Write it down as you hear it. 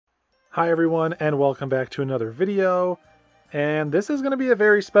Hi everyone, and welcome back to another video. And this is going to be a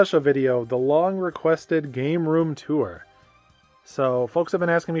very special video, the long requested game room tour. So folks have been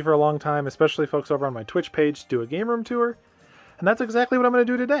asking me for a long time, especially folks over on my Twitch page, to do a game room tour. And that's exactly what I'm going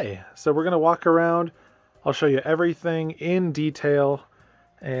to do today. So we're going to walk around, I'll show you everything in detail,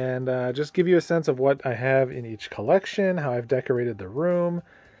 and just give you a sense of what I have in each collection, how I've decorated the room,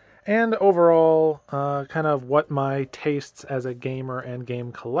 and overall kind of what my tastes as a gamer and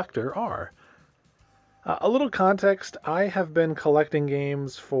game collector are. A little context, I have been collecting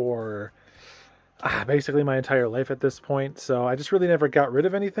games for basically my entire life at this point, so I just really never got rid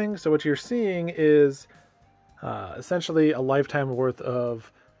of anything. So what you're seeing is essentially a lifetime worth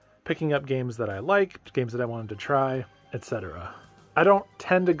of picking up games that I like, games that I wanted to try, etc. I don't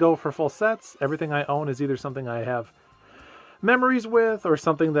tend to go for full sets. Everything I own is either something I have memories with or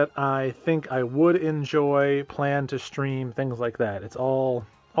something that I think I would enjoy, plan to stream, things like that. It's all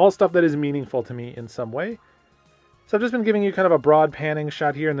stuff that is meaningful to me in some way. So I've just been giving you kind of a broad panning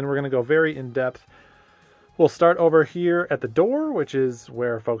shot here, and then we're going to go very in-depth. We'll start over here at the door, which is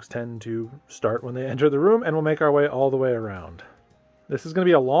where folks tend to start when they enter the room, and we'll make our way all the way around. This is going to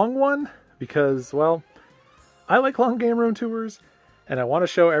be a long one because, well, I like long game room tours, and I want to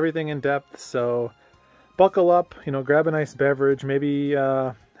show everything in depth, so buckle up, grab a nice beverage, maybe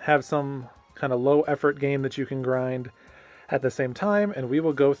have some kind of low effort game that you can grind at the same time, and we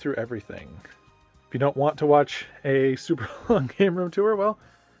will go through everything. If you don't want to watch a super long game room tour, well,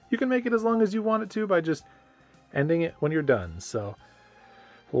 you can make it as long as you want it to by just ending it when you're done. So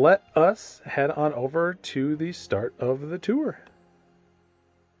let us head on over to the start of the tour.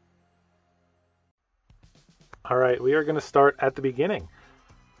 All right, we are going to start at the beginning.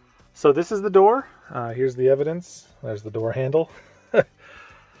 So this is the door. Here's the evidence. There's the door handle.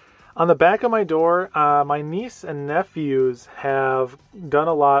 On the back of my door, my niece and nephews have done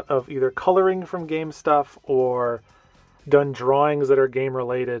a lot of either coloring from game stuff or done drawings that are game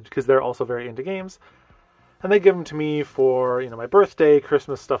related because they're also very into games. And they give them to me for, my birthday,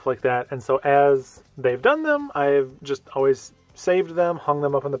 Christmas, stuff like that. And so as they've done them, I've just always saved them, hung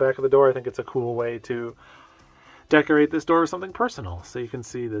them up on the back of the door. I think it's a cool way to decorate this door with something personal. So you can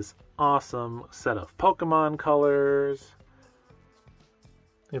see this awesome set of Pokemon colors.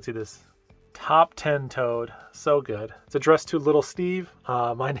 You can see this top 10 toad, so good. It's addressed to little Steve.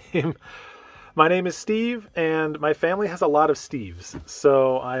 My name is Steve, and my family has a lot of Steves.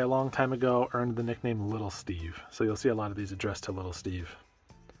 So I, a long time ago, earned the nickname Little Steve. So you'll see a lot of these addressed to little Steve.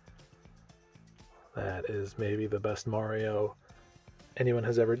 That is maybe the best Mario anyone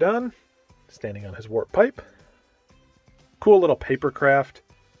has ever done. Standing on his warp pipe. Cool little paper craft.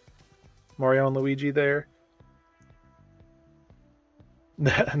 Mario and Luigi there.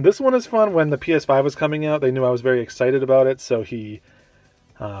 This one is fun. When the PS5 was coming out, they knew I was very excited about it, so he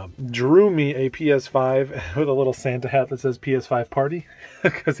drew me a PS5 with a little Santa hat that says PS5 Party,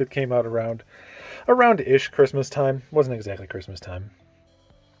 because it came out around-ish Christmas time. Wasn't exactly Christmas time.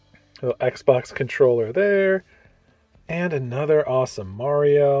 A little Xbox controller there, and another awesome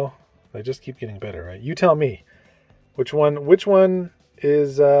Mario. They just keep getting better, right? You tell me, which one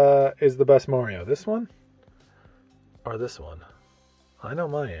is the best Mario? This one or this one? I know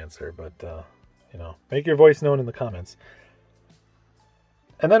my answer, but, make your voice known in the comments.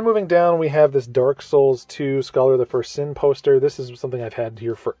 And then moving down, we have this Dark Souls 2 Scholar of the First Sin poster. This is something I've had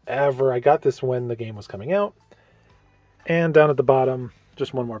here forever. I got this when the game was coming out. And down at the bottom,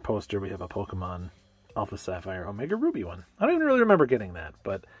 just one more poster. We have a Pokemon Alpha Sapphire Omega Ruby one. I don't even really remember getting that,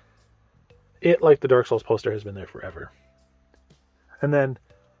 but it, like the Dark Souls poster, has been there forever. And then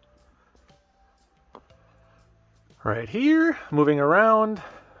right here, moving around,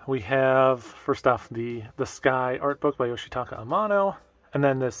 we have, first off, the Sky art book by Yoshitaka Amano, and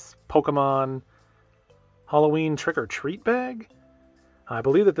then this Pokemon Halloween trick-or-treat bag. I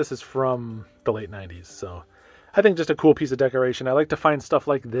believe that this is from the late 90s, so I think just a cool piece of decoration. I like to find stuff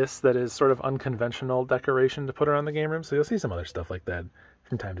like this that is sort of unconventional decoration to put around the game room, so you'll see some other stuff like that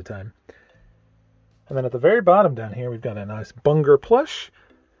from time to time. And then at the very bottom down here, we've got a nice Bunger plush.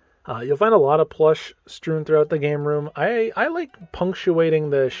 You'll find a lot of plush strewn throughout the game room. I like punctuating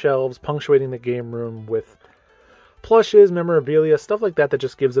the shelves, punctuating the game room with plushes, memorabilia, stuff like that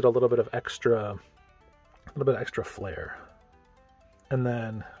just gives it a little bit of extra flair. And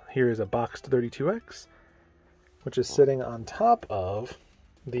then here is a boxed 32X, which is sitting on top of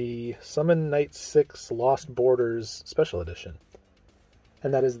the Summon Night 6 Lost Borders Special Edition.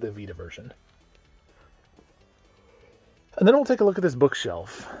 And that is the Vita version. And then we'll take a look at this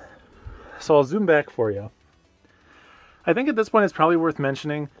bookshelf. So I'll zoom back for you. I think at this point it's probably worth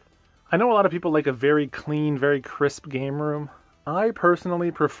mentioning, I know a lot of people like a very clean, very crisp game room. I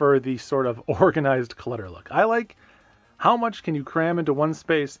personally prefer the sort of organized clutter look. I like how much can you cram into one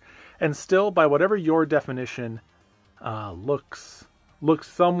space and still, by whatever your definition, looks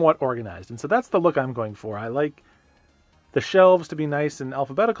somewhat organized. And so that's the look I'm going for. I like the shelves to be nice and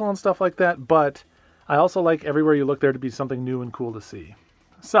alphabetical and stuff like that, but I also like everywhere you look there to be something new and cool to see.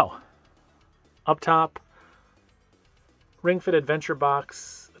 So, up top, Ring Fit Adventure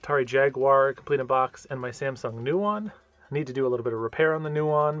Box, Atari Jaguar complete in box, and my Samsung Nuon. I need to do a little bit of repair on the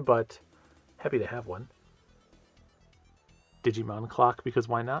Nuon, but happy to have one. Digimon clock, because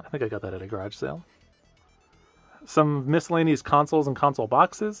why not? I think I got that at a garage sale. Some miscellaneous consoles and console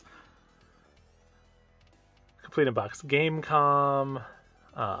boxes. Complete in box Gamecom,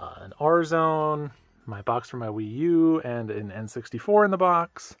 an R-Zone, my box for my Wii U, and an N64 in the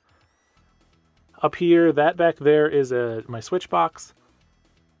box. Up here, that back there is my Switch box.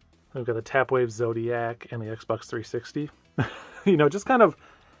 We've got the Tapwave Zodiac and the Xbox 360. You know, just kind of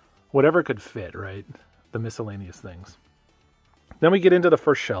whatever could fit, right? The miscellaneous things. Then we get into the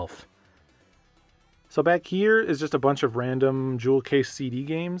first shelf. So back here is just a bunch of random jewel case CD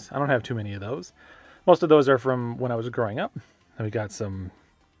games. I don't have too many of those. Most of those are from when I was growing up. And we got some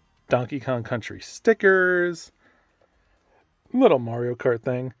Donkey Kong Country stickers, little Mario Kart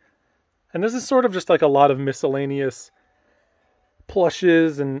thing. And this is sort of just like a lot of miscellaneous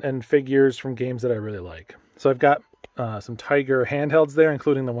plushes and figures from games that I really like. So I've got some Tiger handhelds there,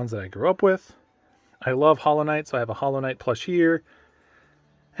 including the ones that I grew up with. I love Hollow Knight, so I have a Hollow Knight plush here,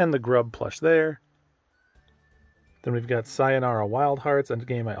 and the Grub plush there. Then we've got Sayonara Wild Hearts, a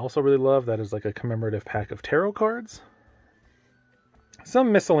game I also really love. That is like a commemorative pack of tarot cards.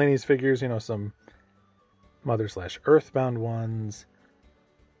 Some miscellaneous figures, you know, some Mother/Earthbound ones.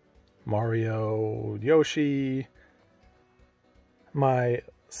 Mario, Yoshi. My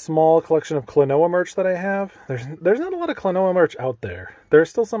small collection of Klonoa merch that I have. There's not a lot of Klonoa merch out there. There's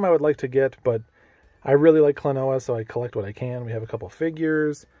still some I would like to get, but I really like Klonoa, so I collect what I can. We have a couple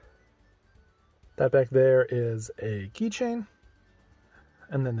figures. That back there is a keychain.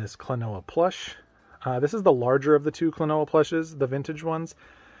 And then this Klonoa plush. This is the larger of the two Klonoa plushes, the vintage ones.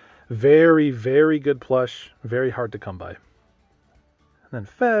 Very, very good plush. Very hard to come by. And then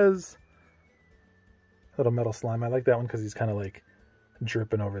Fez. Little metal slime. I like that one because he's kind of like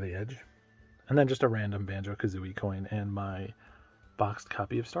dripping over the edge. And then just a random Banjo-Kazooie coin and my boxed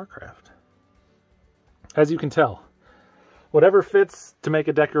copy of StarCraft. As you can tell, whatever fits to make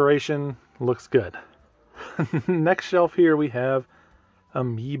a decoration looks good. Next shelf here we have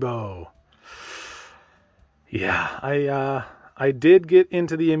Amiibo. Yeah, I did get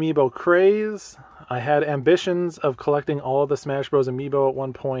into the Amiibo craze. I had ambitions of collecting all of the Smash Bros. Amiibo at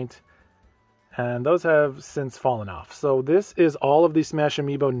one point, and those have since fallen off. So this is all of the Smash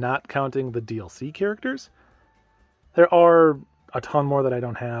Amiibo, not counting the DLC characters. There are a ton more that I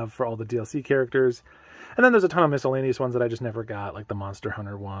don't have for all the DLC characters. And then there's a ton of miscellaneous ones that I just never got, like the Monster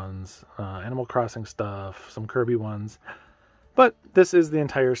Hunter ones, Animal Crossing stuff, some Kirby ones. But this is the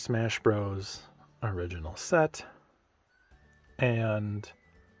entire Smash Bros. Original set. And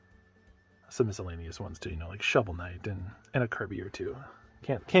some miscellaneous ones too, you know, like Shovel Knight and a Kirby or two.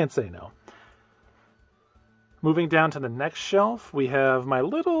 Can't say no. Moving down to the next shelf, we have my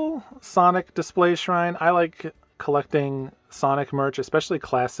little Sonic display shrine. I like collecting Sonic merch, especially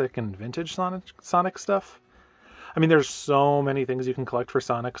classic and vintage Sonic stuff. I mean, there's so many things you can collect for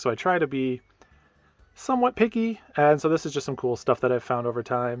Sonic, so I try to be somewhat picky. And so this is just some cool stuff that I've found over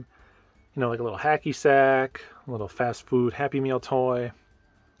time. You know, like a little hacky sack, a little fast food Happy Meal toy,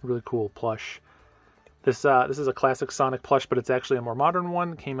 really cool plush. This is a classic Sonic plush, but it's actually a more modern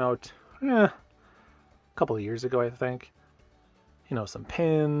one. Came out a couple of years ago, I think. You know, some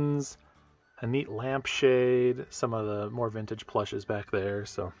pins, a neat lampshade, some of the more vintage plushes back there.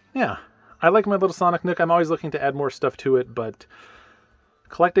 So, yeah, I like my little Sonic nook. I'm always looking to add more stuff to it, but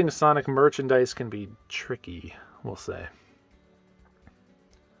collecting Sonic merchandise can be tricky, we'll say.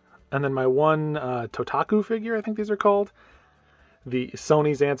 And then my one Totaku figure, I think these are called. The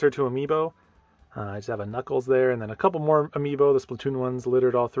Sony's answer to Amiibo. I just have a Knuckles there, and then a couple more Amiibo, the Splatoon ones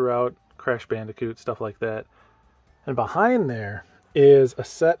littered all throughout. Crash Bandicoot, stuff like that. And behind there is a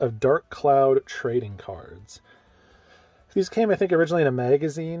set of Dark Cloud trading cards. These came, I think, originally in a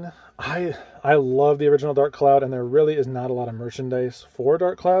magazine. I love the original Dark Cloud, and there really is not a lot of merchandise for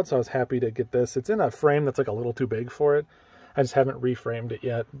Dark Cloud, so I was happy to get this. It's in a frame that's like a little too big for it. I just haven't reframed it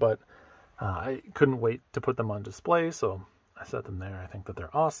yet, but I couldn't wait to put them on display, so I set them there. I think that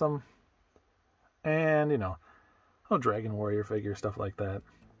they're awesome. And, you know, Dragon Warrior figure, stuff like that.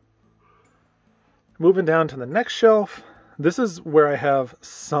 Moving down to the next shelf, this is where I have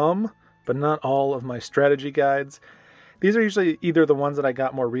some, but not all, of my strategy guides. These are usually either the ones that I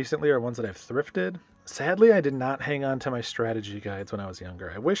got more recently or ones that I've thrifted. Sadly, I did not hang on to my strategy guides when I was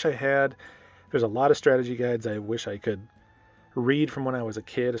younger. I wish I had. There's a lot of strategy guides I wish I could read from when I was a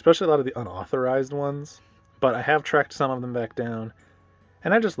kid, especially a lot of the unauthorized ones. But I have tracked some of them back down.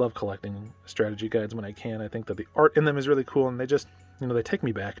 And I just love collecting strategy guides when I can. I think that the art in them is really cool, and they just, they take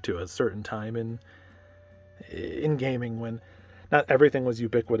me back to a certain time in gaming when not everything was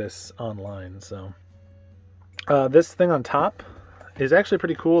ubiquitous online. So this thing on top is actually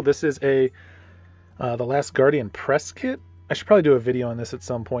pretty cool. This is the Last Guardian press kit. I should probably do a video on this at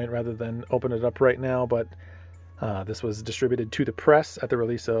some point rather than open it up right now, but this was distributed to the press at the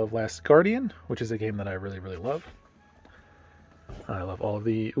release of Last Guardian, which is a game that I really, really love. I love all of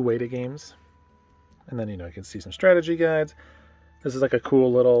the Ueda games. And then, you can see some strategy guides. This is like a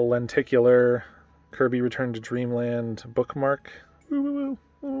cool little lenticular Kirby Return to Dreamland bookmark. Woo, woo, woo,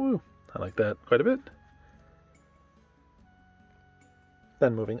 woo, woo. I like that quite a bit.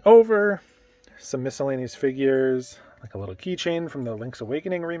 Then moving over, some miscellaneous figures, like a little keychain from the Link's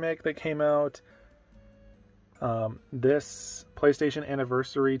Awakening remake that came out. This PlayStation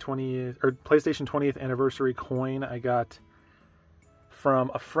 20th anniversary coin I got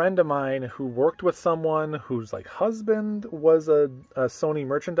from a friend of mine who worked with someone whose husband was a Sony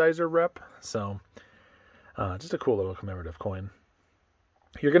merchandiser rep. So just a cool little commemorative coin.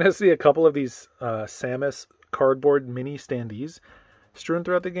 You're going to see a couple of these Samus cardboard mini standees strewn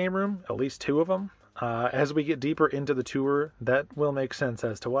throughout the game room, at least 2 of them. As we get deeper into the tour, that will make sense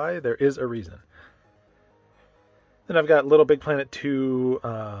as to why. There is a reason. Then I've got Little Big Planet 2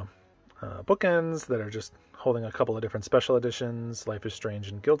 bookends that are just holding a couple of different special editions, Life is Strange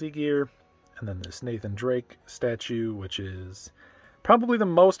and Guilty Gear. And then this Nathan Drake statue, which is probably the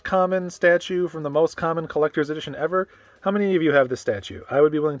most common statue from the most common collector's edition ever. How many of you have this statue? I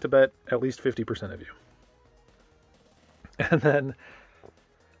would be willing to bet at least 50% of you. And then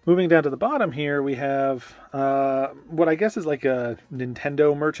moving down to the bottom here, we have what I guess is like a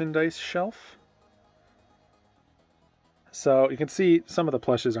Nintendo merchandise shelf. So you can see some of the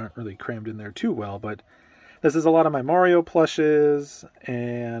plushes aren't really crammed in there too well, but this is a lot of my Mario plushes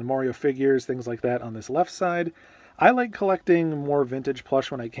and Mario figures, things like that on this left side. I like collecting more vintage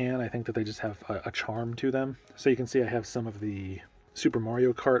plush when I can. I think that they just have a charm to them. So you can see I have some of the Super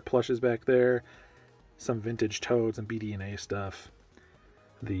Mario Kart plushes back there, some vintage Toads and BD&A stuff.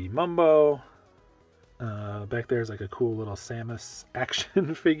 The Mumbo, back there is like a cool little Samus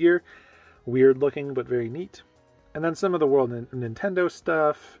action figure. Weird looking, but very neat. And then some of the World Nintendo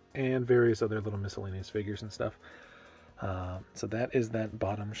stuff and various other little miscellaneous figures and stuff. So that is that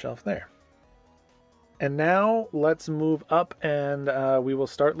bottom shelf there. And now let's move up and we will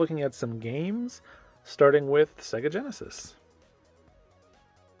start looking at some games, starting with Sega Genesis.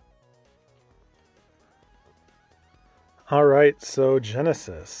 Alright, so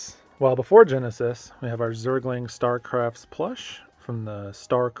Genesis. Well, before Genesis, we have our Zergling StarCrafts plush from the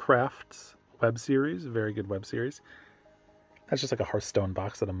StarCrafts web series. Very good web series. That's just like a Hearthstone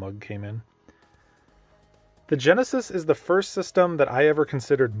box that a mug came in. The Genesis is the first system that I ever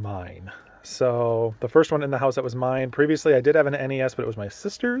considered mine. So the first one in the house that was mine. Previously I did have an NES, but it was my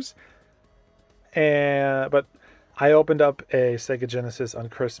sister's. But I opened up a Sega Genesis on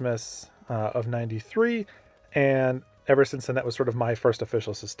Christmas of '93, and ever since then that was sort of my first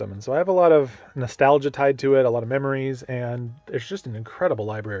official system. And so I have a lot of nostalgia tied to it, a lot of memories, and there's just an incredible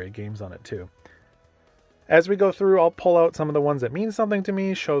library of games on it too. As we go through, I'll pull out some of the ones that mean something to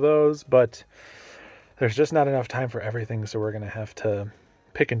me, show those, but there's just not enough time for everything, so we're going to have to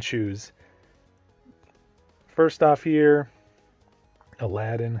pick and choose. First off here,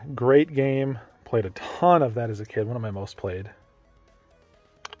 Aladdin. Great game. Played a ton of that as a kid. One of my most played.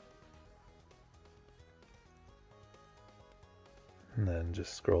 And then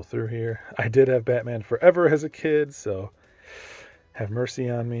just scroll through here. I did have Batman Forever as a kid, so have mercy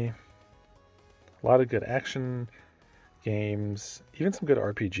on me. A lot of good action games. Even some good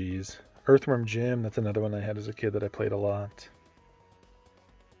RPGs. Earthworm Jim, that's another one I had as a kid that I played a lot.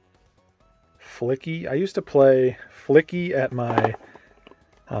 Flicky. I used to play Flicky at my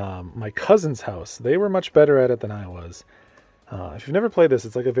my cousin's house. They were much better at it than I was. If you've never played this,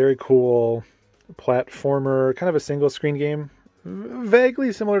 it's like a very cool platformer, kind of a single screen game.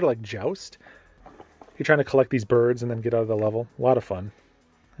 Vaguely similar to like Joust. You're trying to collect these birds and then get out of the level. A lot of fun.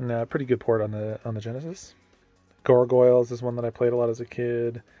 And pretty good port on the Genesis. Gargoyles is one that I played a lot as a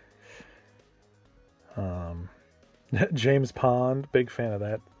kid. James Pond, big fan of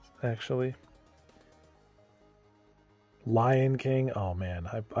that, actually. Lion King, oh man,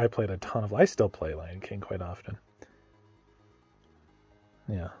 I played a ton of... I still play Lion King quite often.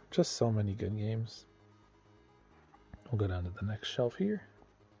 Yeah, just so many good games. We'll go down to the next shelf here.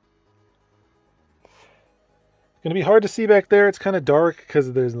 Going to be hard to see back there. It's kind of dark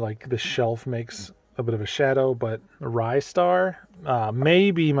because there's like the shelf makes a bit of a shadow, but Rystar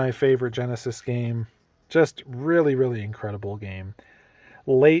may be my favorite Genesis game. Just really, really incredible game.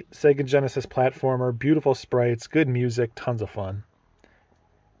 Late Sega Genesis platformer, beautiful sprites, good music, tons of fun.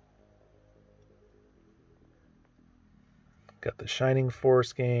 Got the Shining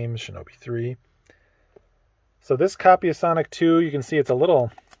Force games, Shinobi 3. So this copy of Sonic 2, you can see it's a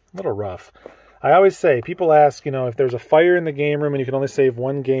little rough. I always say, people ask, you know, if there's a fire in the game room and you can only save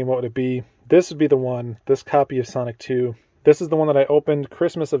one game, what would it be? This would be the one, this copy of Sonic 2. This is the one that I opened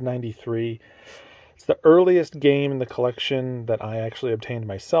Christmas of '93. It's the earliest game in the collection that I actually obtained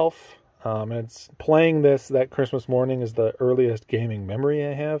myself. And it's playing this that Christmas morning is the earliest gaming memory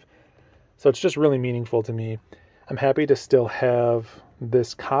I have. So it's just really meaningful to me. I'm happy to still have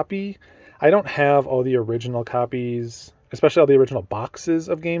this copy. I don't have all the original copies, especially all the original boxes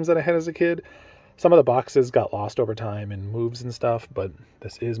of games that I had as a kid. Some of the boxes got lost over time in moves and stuff, but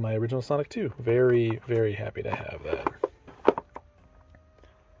this is my original Sonic 2. Very, very happy to have that.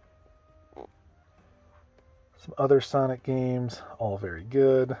 Some other Sonic games, all very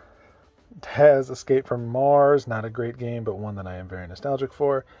good. It has Escape from Mars, not a great game, but one that I am very nostalgic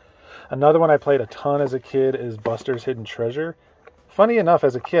for. Another one I played a ton as a kid is Buster's Hidden Treasure. Funny enough,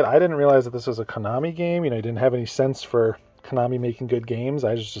 as a kid, I didn't realize that this was a Konami game. You know, I didn't have any sense for Konami making good games.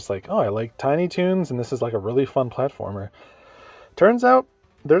 I was just like, oh, I like Tiny Toons, and this is like a really fun platformer. Turns out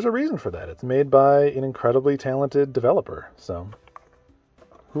there's a reason for that. It's made by an incredibly talented developer. So,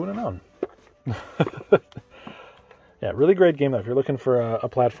 who would have known? Yeah, really great game though. If you're looking for a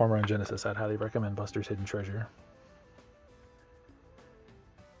platformer on Genesis, I'd highly recommend Buster's Hidden Treasure.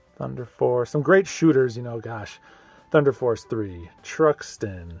 Thunder Force, some great shooters, you know, gosh. Thunder Force 3,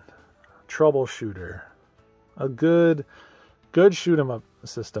 Truxton, Troubleshooter. A good shoot 'em up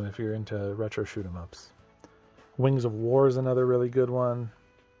system if you're into retro shoot 'em ups. Wings of War is another really good one.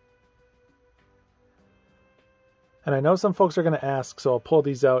 And I know some folks are going to ask, so I'll pull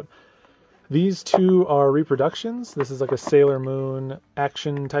these out. These two are reproductions. This is like a Sailor Moon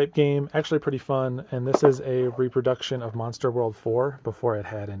action type game. Actually pretty fun. And this is a reproduction of Monster World 4 before it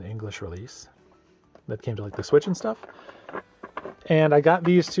had an English release. That came to like the Switch and stuff. And I got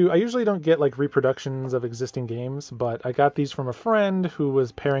these two. I usually don't get like reproductions of existing games, but I got these from a friend who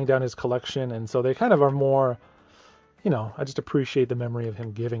was paring down his collection. And so they kind of are more, you know, I just appreciate the memory of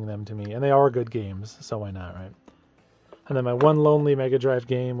him giving them to me. And they are good games, so why not, right? And then my one lonely Mega Drive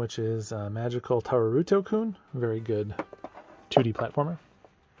game, which is Magical Taruruto-kun. Very good 2D platformer.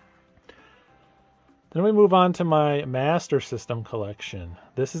 Then we move on to my Master System collection.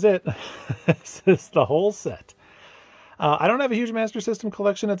 This is it. This is the whole set. I don't have a huge Master System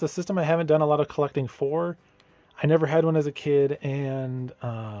collection. It's a system I haven't done a lot of collecting for. I never had one as a kid, and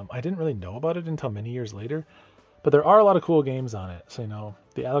I didn't really know about it until many years later. But there are a lot of cool games on it. So, you know,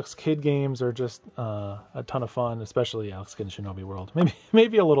 the Alex Kidd games are just a ton of fun, especially Alex Kidd and Shinobi World.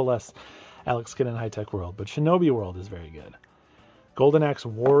 Maybe a little less Alex Kidd and High Tech World, but Shinobi World is very good. Golden Axe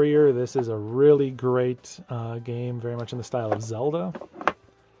Warrior, this is a really great game, very much in the style of Zelda.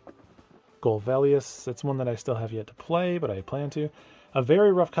 Golvelius, that's one that I still have yet to play, but I plan to. A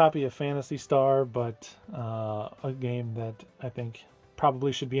very rough copy of Phantasy Star, but a game that I think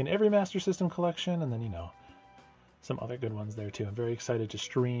probably should be in every Master System collection, and then, you know, some other good ones there too. I'm very excited to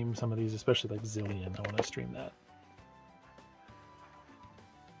stream some of these, especially like Zillion. I want to stream that.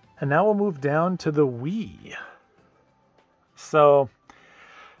 And now we'll move down to the Wii. So,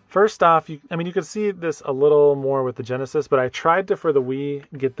 first off, you could see this a little more with the Genesis, but I tried to, for the Wii,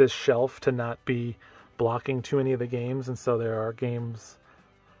 get this shelf to not be blocking too many of the games, and so there are games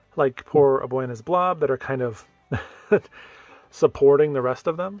like Poor A Boy and His Blob that are kind of supporting the rest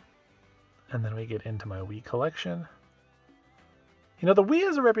of them. And then we get into my Wii collection. You know, the Wii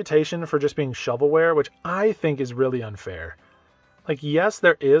has a reputation for just being shovelware, which I think is really unfair. Like, yes,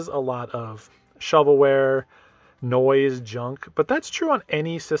 there is a lot of shovelware, noise, junk, but that's true on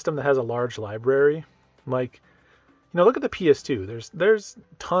any system that has a large library. Like, you know, look at the PS2. There's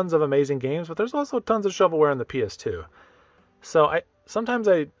tons of amazing games, but there's also tons of shovelware on the PS2. So sometimes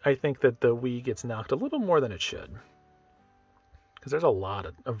I think that the Wii gets knocked a little more than it should. Because there's a lot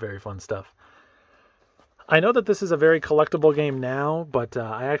of very fun stuff. I know that this is a very collectible game now, but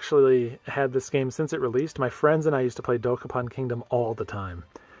I actually had this game since it released. My friends and I used to play Dokapon Kingdom all the time.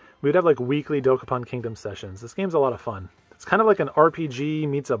 We would have like weekly Dokapon Kingdom sessions. This game's a lot of fun. It's kind of like an RPG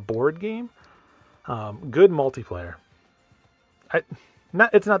meets a board game. Good multiplayer.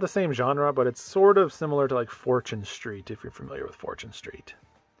 It's not the same genre, but it's sort of similar to like Fortune Street, if you're familiar with Fortune Street.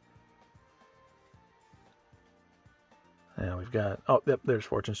 And we've got, oh, yep, there's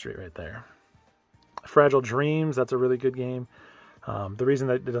Fortune Street right there. Fragile Dreams, that's a really good game. The reason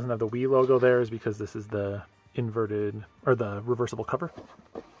that it doesn't have the Wii logo there is because this is the inverted, or the reversible cover.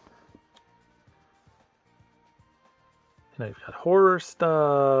 Now you've got horror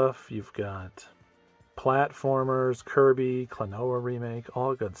stuff, you've got platformers, Kirby, Klonoa remake,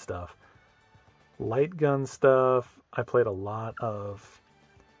 all good stuff. Light gun stuff. I played a lot of,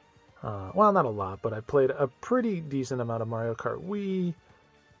 well, not a lot, but I played a pretty decent amount of Mario Kart Wii.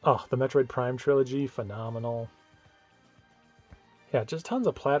 Oh, the Metroid Prime trilogy, phenomenal. Yeah, just tons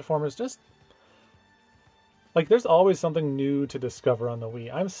of platformers. Just, like, there's always something new to discover on the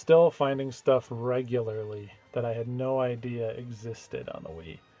Wii. I'm still finding stuff regularly that I had no idea existed on the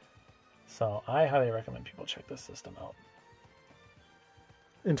Wii. So I highly recommend people check this system out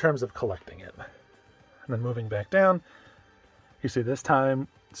in terms of collecting it. And then moving back down, you see this time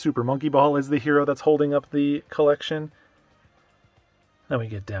Super Monkey Ball is the hero that's holding up the collection. Then we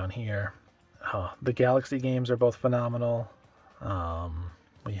get down here. Oh, the Galaxy games are both phenomenal.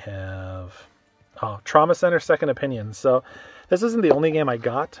 We have Trauma Center Second Opinion. So this isn't the only game I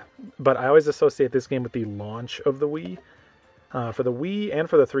got, but I always associate this game with the launch of the Wii. For the Wii and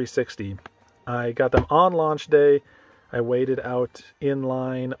for the 360. I got them on launch day. I waited out in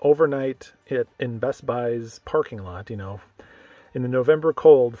line overnight in Best Buy's parking lot, you know, in the November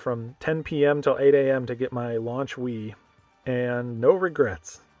cold from 10 p.m. till 8 a.m. to get my launch Wii, and no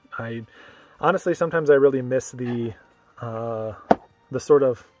regrets. Honestly, sometimes I really miss the sort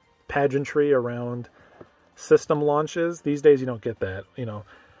of pageantry around system launches. These days you don't get that, you know.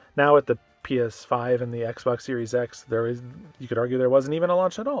 Now at the PS5 and the Xbox Series X, you could argue there wasn't even a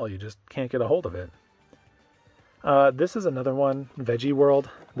launch at all. You just can't get a hold of it. This is another one, Veggie World.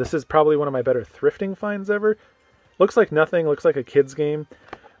 This is probably one of my better thrifting finds ever. Looks like nothing, looks like a kid's game,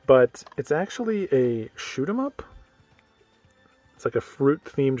 but it's actually a shoot 'em up. It's like a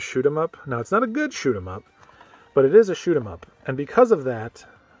fruit-themed shoot 'em up. Now, it's not a good shoot 'em up, but it is a shoot 'em up. And because of that,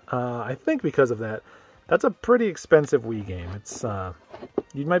 I think because of that, that's a pretty expensive Wii game. It's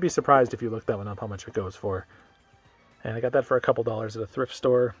you might be surprised if you look that one up how much it goes for. And I got that for a couple dollars at a thrift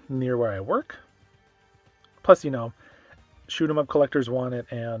store near where I work. Plus, you know, shoot 'em up collectors want it,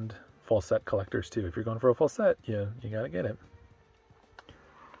 and full set collectors too. If you're going for a full set, you gotta get it.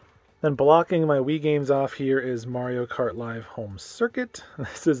 Then blocking my Wii games off here is Mario Kart Live Home Circuit.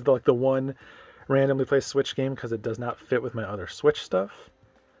 This is like the one randomly placed Switch game because it does not fit with my other Switch stuff.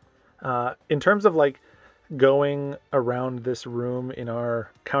 In terms of like going around this room in our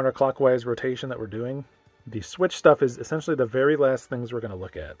counterclockwise rotation that we're doing, the Switch stuff is essentially the very last things we're going to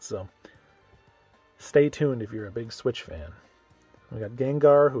look at. So stay tuned if you're a big Switch fan. We got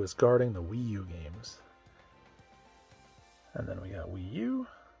Gengar, who is guarding the Wii U games. And then we got Wii U.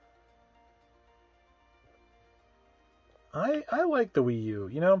 I like the Wii U.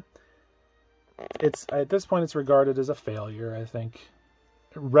 You know, it's at this point it's regarded as a failure, I think,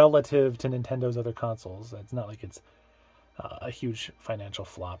 relative to Nintendo's other consoles. It's not like it's a huge financial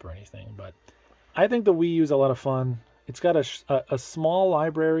flop or anything, but I think the Wii U is a lot of fun. It's got a small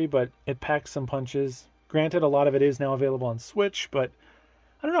library, but it packs some punches. Granted, a lot of it is now available on Switch, but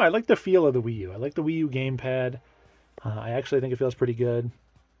I don't know. I like the feel of the Wii U. I like the Wii U gamepad. I actually think it feels pretty good,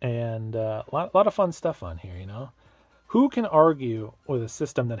 and a lot of fun stuff on here. You know, who can argue with a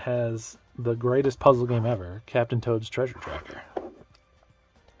system that has the greatest puzzle game ever, Captain Toad's Treasure Tracker?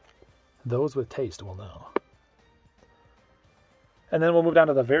 Those with taste will know. And then we'll move down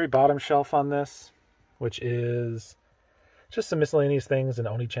to the very bottom shelf on this, which is just some miscellaneous things. An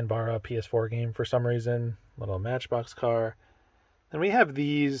Oni Chanbara PS4 game for some reason. Little Matchbox car. Then we have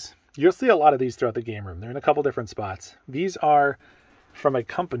these. You'll see a lot of these throughout the game room. They're in a couple different spots. These are from a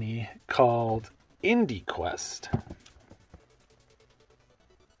company called Indie Quest.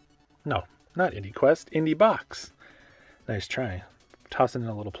 No, not Indie Quest. Indie Box. Nice try. Tossing in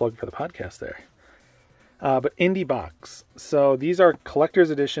a little plug for the podcast there. But Indie Box. So these are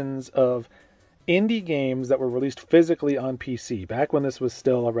collector's editions of indie games that were released physically on PC. Back when this was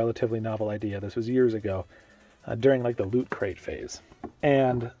still a relatively novel idea. This was years ago. During like the Loot Crate phase.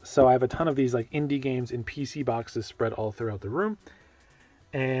 And so I have a ton of these like indie games in PC boxes spread all throughout the room.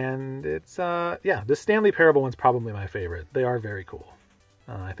 And it's, yeah, the Stanley Parable one's probably my favorite. They are very cool.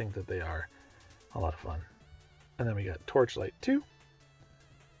 I think that they are a lot of fun. And then we got Torchlight 2.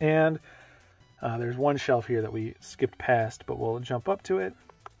 And there's one shelf here that we skipped past, but we'll jump up to it.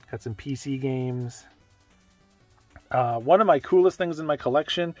 Got some PC games. One of my coolest things in my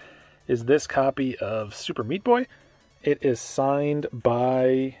collection is this copy of Super Meat Boy. It is signed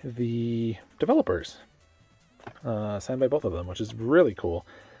by the developers. Signed by both of them, which is really cool.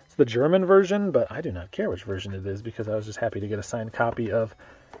 It's the German version, but I do not care which version it is because I was just happy to get a signed copy of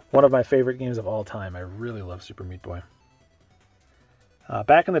one of my favorite games of all time. I really love Super Meat Boy.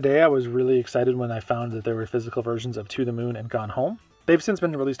 Back in the day, I was really excited when I found that there were physical versions of To the Moon and Gone Home. They've since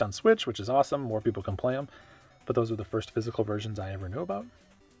been released on Switch, which is awesome. More people can play them. But those were the first physical versions I ever knew about.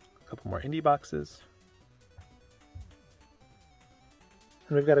 A couple more indie boxes.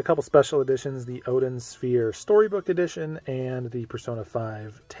 And we've got a couple special editions, the Odin Sphere Storybook Edition and the Persona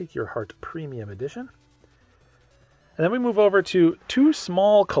 5 Take Your Heart Premium Edition. And then we move over to two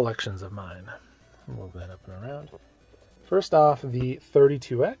small collections of mine. Move that up and around. First off, the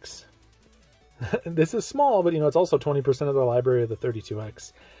 32X. This is small, but it's also 20% of the library of the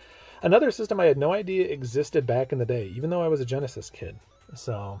 32X. Another system I had no idea existed back in the day, even though I was a Genesis kid.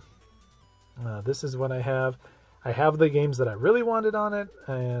 So, this is what I have. I have the games that I really wanted on it,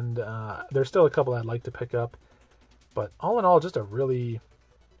 and there's still a couple I'd like to pick up. But all in all, just a really,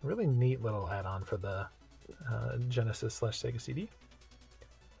 really neat little add-on for the Genesis/Sega CD.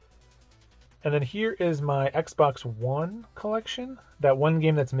 And then here is my Xbox One collection. That one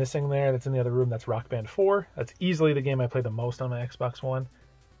game that's missing there, that's in the other room, that's Rock Band 4. That's easily the game I play the most on my Xbox One.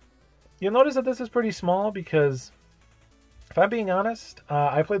 You'll notice that this is pretty small because, if I'm being honest,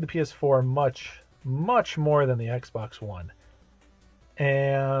 I played the PS4 much more than the Xbox One.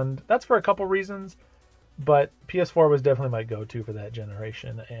 And that's for a couple reasons, but PS4 was definitely my go-to for that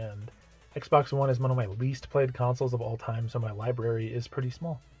generation, and Xbox One is one of my least played consoles of all time, so my library is pretty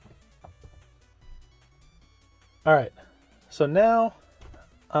small. Alright, so now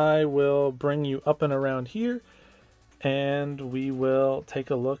I will bring you up and around here, and we will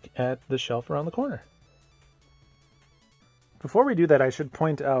take a look at the shelf around the corner. Before we do that, I should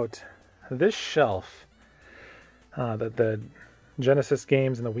point out this shelf that the Genesis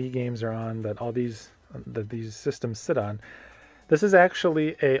games and the Wii games are on, that these systems sit on. This is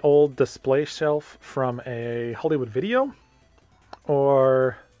actually an old display shelf from a Hollywood Video,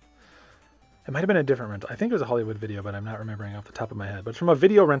 or it might have been a different rental. I think it was a Hollywood Video, but I'm not remembering off the top of my head. But it's from a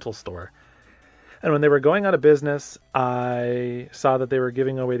video rental store. And when they were going out of business, I saw that they were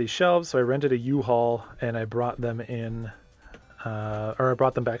giving away these shelves, so I rented a U-Haul and I brought them in, or I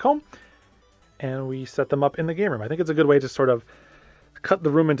brought them back home, and we set them up in the game room. I think it's a good way to sort of cut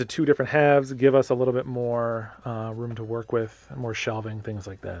the room into two different halves, give us a little bit more room to work with, more shelving, things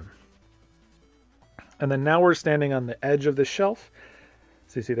like that. And then now we're standing on the edge of the shelf.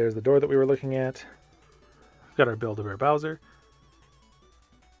 So you see there's the door that we were looking at. We've got our Build-A-Bear Bowser.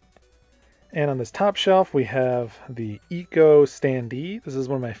 And on this top shelf we have the Eco Standee. This is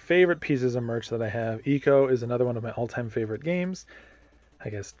one of my favorite pieces of merch that I have. Eco is another one of my all-time favorite games. I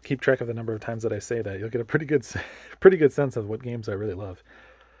guess keep track of the number of times that I say that. You'll get a pretty good sense of what games I really love.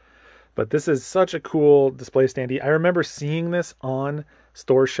 But this is such a cool display standee. I remember seeing this on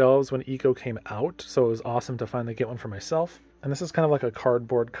store shelves when Eco came out, so it was awesome to finally get one for myself. And this is kind of like a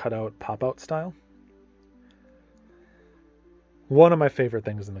cardboard cutout pop-out style. One of my favorite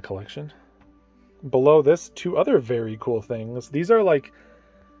things in the collection. Below this, two other very cool things. These are like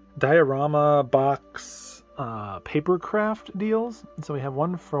diorama box paper craft deals. So we have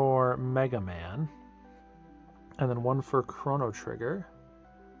one for Mega Man, and then one for Chrono Trigger.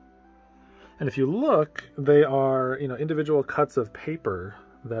 And if you look, they are, individual cuts of paper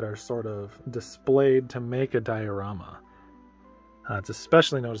that are sort of displayed to make a diorama. It's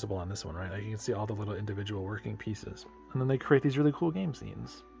especially noticeable on this one, right? Like you can see all the little individual working pieces. And then they create these really cool game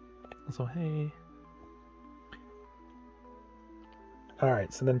scenes. So, hey.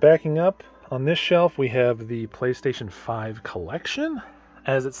 Alright, so then backing up, on this shelf we have the PlayStation 5 collection,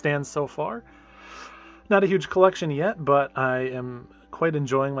 as it stands so far. Not a huge collection yet, but I am quite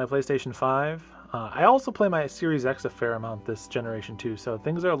enjoying my PlayStation 5. I also play my Series X a fair amount this generation too, so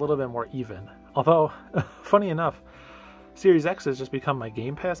things are a little bit more even. Although, funny enough, Series X has just become my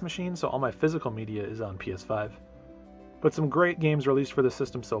Game Pass machine, so all my physical media is on PS5. But some great games released for the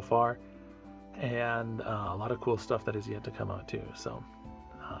system so far, and a lot of cool stuff that is yet to come out too. So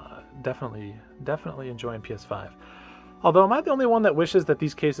definitely enjoying PS5. Although, am I the only one that wishes that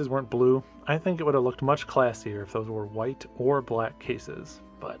these cases weren't blue? I think it would have looked much classier if those were white or black cases,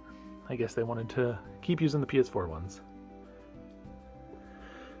 but I guess they wanted to keep using the PS4 ones.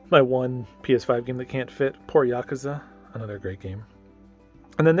 My one PS5 game that can't fit, poor Yakuza, another great game.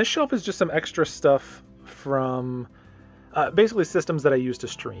 And then this shelf is just some extra stuff from basically systems that I use to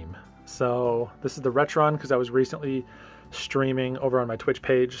stream. So this is the Retron, because I was recently streaming over on my Twitch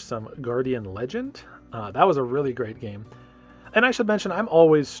page some Guardian Legend. That was a really great game. And I should mention, I'm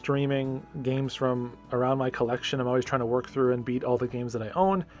always streaming games from around my collection. I'm always trying to work through and beat all the games that I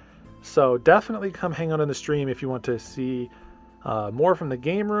own. So definitely come hang out on the stream if you want to see more from the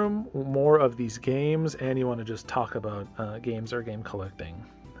game room, more of these games, and you want to just talk about games or game collecting,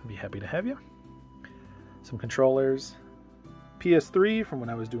 I'd be happy to have you. Some controllers. PS3 from when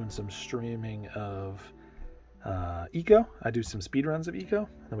I was doing some streaming of Eco. I do some speedruns of Eco,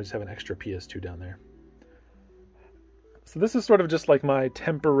 and then we just have an extra PS2 down there. So this is sort of just like my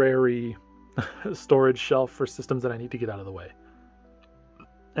temporary storage shelf for systems that I need to get out of the way.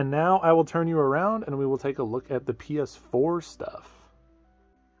 And now I will turn you around and we will take a look at the PS4 stuff.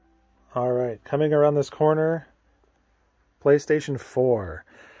 All right, coming around this corner, PlayStation 4.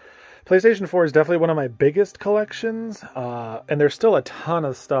 PlayStation 4 is definitely one of my biggest collections, and there's still a ton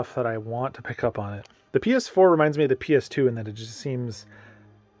of stuff that I want to pick up on it. The PS4 reminds me of the PS2 in that it just seems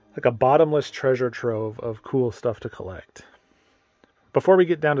like a bottomless treasure trove of cool stuff to collect. Before we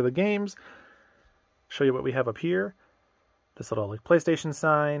get down to the games, show you what we have up here. This little like PlayStation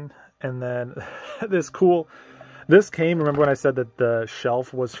sign, and then this came, remember when I said that the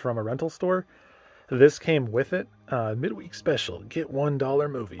shelf was from a rental store? This came with it, midweek special, get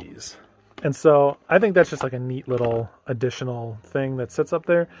 $1 movies. And so I think that's just like a neat little additional thing that sits up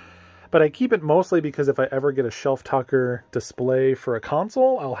there. But I keep it mostly because if I ever get a shelf tucker display for a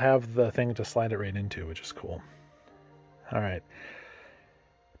console, I'll have the thing to slide it right into, which is cool. All right.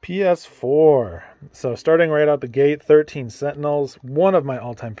 PS4. So starting right out the gate, 13 Sentinels, one of my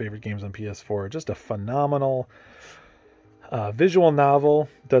all-time favorite games on PS4. Just a phenomenal visual novel.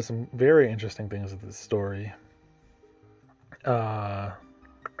 Does some very interesting things with this story.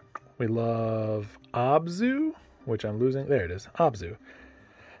 We love Abzu, which I'm losing. There it is, Abzu.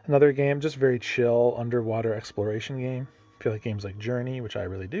 Another game, just very chill, underwater exploration game. I feel like games like Journey, which I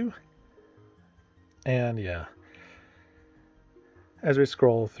really do. And yeah, as we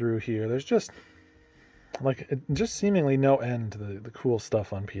scroll through here, there's just seemingly no end to the cool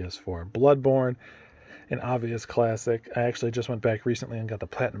stuff on PS4. Bloodborne, an obvious classic. I actually just went back recently and got the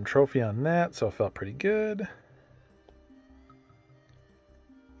platinum trophy on that, so it felt pretty good.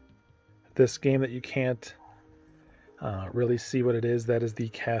 This game that you can't really see what it is, that is the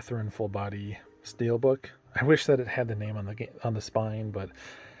Catherine full body steelbook. I wish that it had the name on the spine, but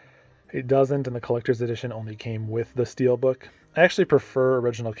it doesn't, and the collector's edition only came with the steelbook. I actually prefer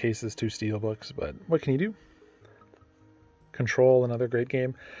original cases to steelbooks, but what can you do? Control, another great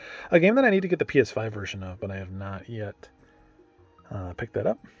game. A game that I need to get the PS5 version of, but I have not yet picked that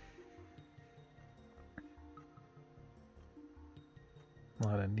up. A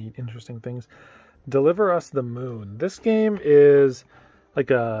lot of neat, interesting things. Deliver Us the Moon. This game is like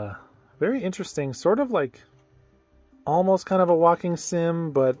a very interesting, sort of like almost kind of a walking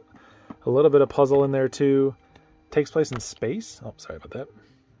sim, but a little bit of puzzle in there too. Takes place in space. Oh, sorry about that.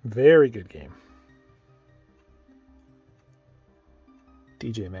 Very good game.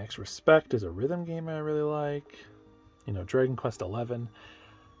 DJ Max Respect is a rhythm game I really like. You know, Dragon Quest XI.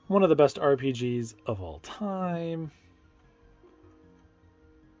 One of the best RPGs of all time.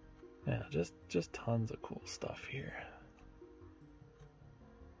 Yeah, just tons of cool stuff here.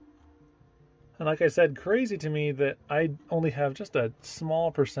 And like I said, crazy to me that I only have just a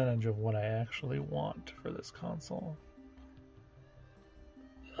small percentage of what I actually want for this console.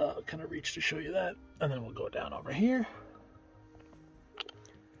 Kind of reach to show you that, and then we'll go down over here.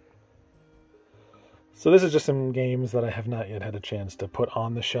 So this is just some games that I have not yet had a chance to put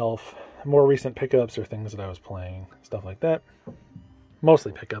on the shelf. More recent pickups or things that I was playing, stuff like that.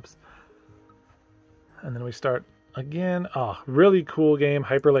 Mostly pickups. And then we start again. Oh, really cool game,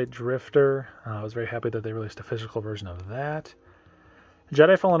 Hyper Light Drifter. I was very happy that they released a physical version of that.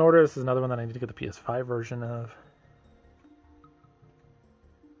 Jedi Fallen Order, this is another one that I need to get the PS5 version of.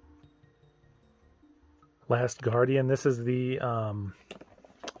 Last Guardian, this is the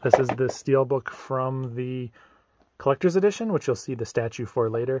steelbook from the collector's edition, which you'll see the statue for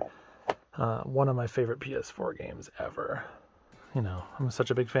later. One of my favorite PS4 games ever. You know, I'm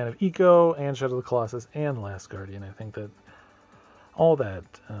such a big fan of Eco and Shadow of the Colossus and Last Guardian. I think that all that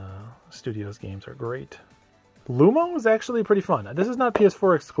Studios games are great. Lumo is actually pretty fun. This is not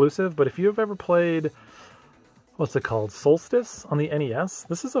PS4 exclusive, but if you've ever played, what's it called, Solstice on the NES,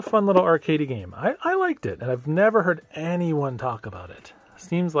 this is a fun little arcadey game. I liked it, and I've never heard anyone talk about it.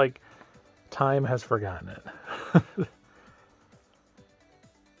 Seems like time has forgotten it.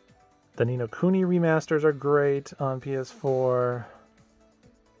 The Ni no Kuni remasters are great on PS4.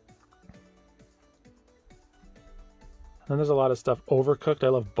 And then there's a lot of stuff. Overcooked, I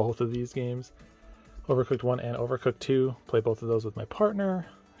love both of these games. Overcooked 1 and Overcooked 2. Play both of those with my partner.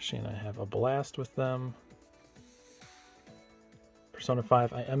 She and I have a blast with them. Persona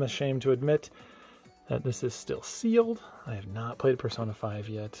 5, I am ashamed to admit that this is still sealed. I have not played Persona 5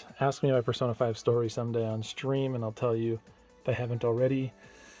 yet. Ask me my Persona 5 story someday on stream and I'll tell you if I haven't already.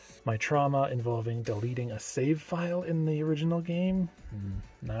 My trauma involving deleting a save file in the original game,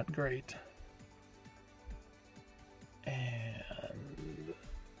 not great. And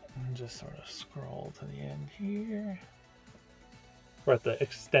just sort of scroll to the end here. We're at the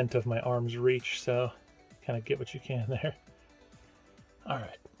extent of my arm's reach, so kind of get what you can there. All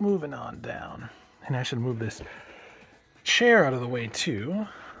right, moving on down. And I should move this chair out of the way too,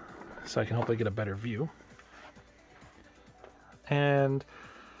 so I can hopefully get a better view. And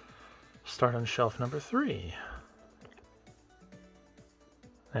start on shelf number 3.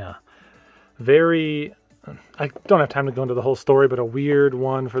 Yeah, very, I don't have time to go into the whole story, but a weird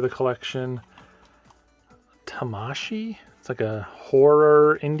one for the collection. Tamashi? It's like a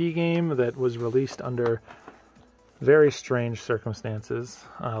horror indie game that was released under very strange circumstances.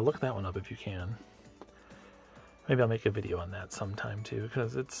 Look that one up if you can. Maybe I'll make a video on that sometime too,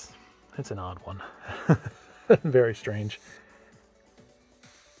 because it's an odd one. Very strange.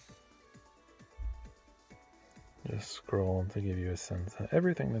 Just scroll to give you a sense of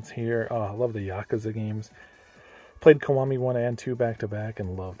everything that's here. Oh, I love the Yakuza games. Played Kiwami 1 and 2 back to back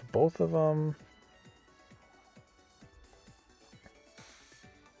and loved both of them.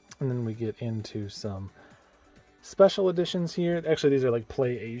 And then we get into some special editions here. Actually, these are like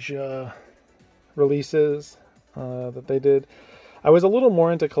Play Asia releases that they did. I was a little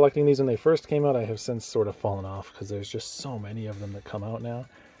more into collecting these when they first came out. I have since sort of fallen off because there's just so many of them that come out now.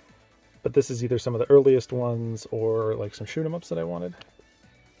 But this is either some of the earliest ones or like some shoot 'em ups that I wanted.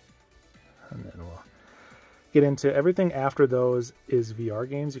 And then we'll get into everything after those is VR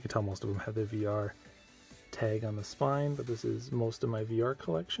games. You can tell most of them have the VR tag on the spine, but this is most of my VR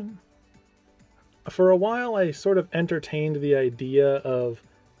collection. For a while, I sort of entertained the idea of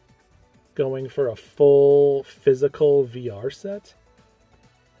going for a full physical VR set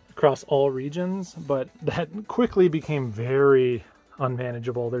across all regions, but that quickly became very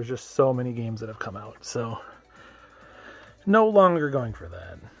unmanageable. There's just so many games that have come out, so no longer going for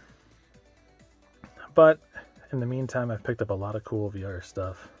that. But in the meantime, I've picked up a lot of cool VR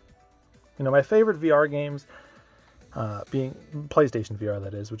stuff. You know, my favorite VR games, being PlayStation VR,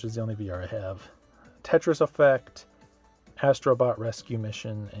 that is, which is the only VR I have. Tetris Effect, Astrobot Rescue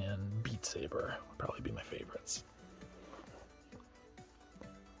Mission, and Beat Saber would probably be my favorites.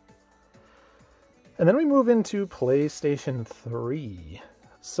 And then we move into PlayStation 3.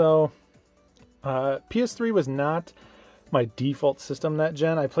 So, PS3 was not my default system that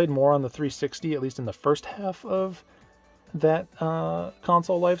gen. I played more on the 360, at least in the first half of that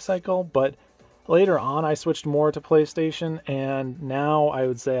console life cycle, but later on I switched more to PlayStation, and now I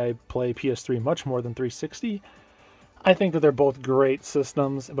would say I play PS3 much more than 360. I think that they're both great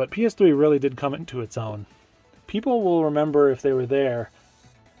systems, but PS3 really did come into its own. People will remember, if they were there,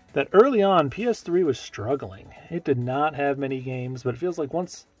 that early on PS3 was struggling. It did not have many games, but it feels like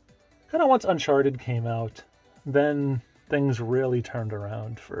once Uncharted came out, then things really turned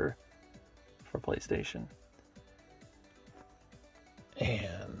around for PlayStation.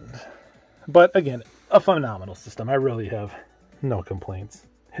 But again, a phenomenal system. I really have no complaints.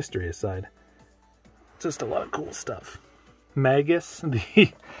 History aside, just a lot of cool stuff. Magus,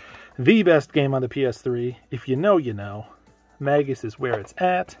 the best game on the PS3. If you know, you know. Magus is where it's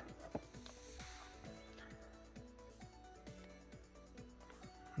at.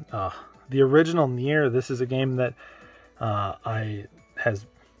 The original Nier, this is a game that I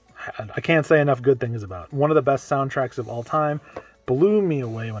can't say enough good things about. One of the best soundtracks of all time. Blew me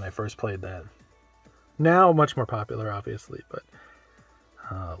away when I first played that. Now much more popular, obviously, but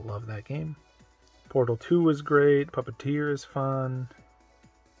love that game. Portal 2 was great. Puppeteer is fun.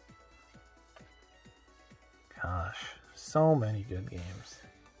 Gosh, so many good games.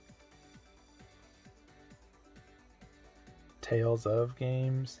 Tales of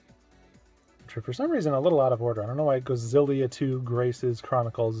games, which are for some reason a little out of order. I don't know why it goes Xillia 2, Graces,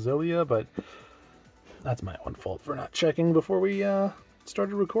 Chronicles, Xillia, but that's my own fault for not checking before we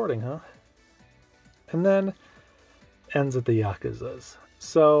started recording, huh? And then ends at the Yakuzas.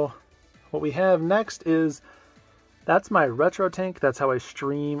 So what we have next is, that's my retro tank. That's how I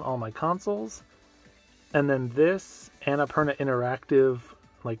stream all my consoles. And then this Annapurna Interactive,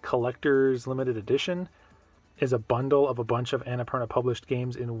 like, collector's limited edition is a bundle of a bunch of Annapurna published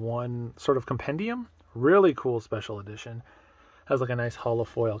games in one sort of compendium. Really cool special edition. Has like a nice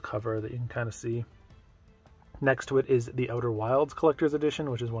holofoil cover that you can kind of see. Next to it is the Outer Wilds Collector's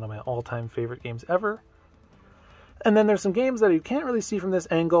Edition, which is one of my all-time favorite games ever. And then there's some games that you can't really see from this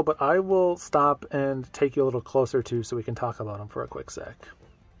angle, but I will stop and take you a little closer to so we can talk about them for a quick sec.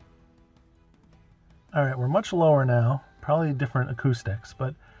 Alright, we're much lower now. Probably different acoustics,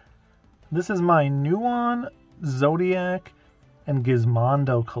 but this is my Nuon Zodiac and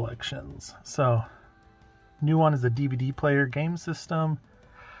Gizmondo collections. So, new one is a DVD player game system.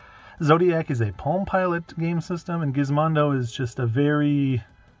 Zodiac is a Palm Pilot game system, and Gizmondo is just a very,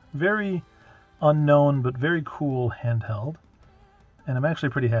 very unknown but very cool handheld. And I'm actually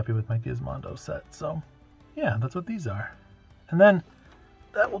pretty happy with my Gizmondo set. So, yeah, that's what these are. And then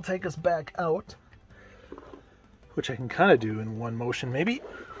that will take us back out, which I can kind of do in one motion maybe,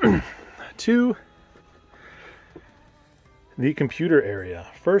 to the computer area.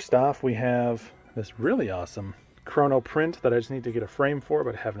 First off, we have this really awesome Chrono print that I just need to get a frame for,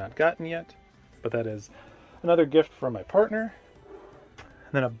 but have not gotten yet. But that is another gift from my partner.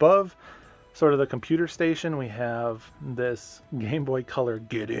 And then above sort of the computer station, we have this Game Boy Color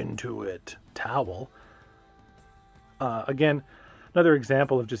Get Into It towel. Again, another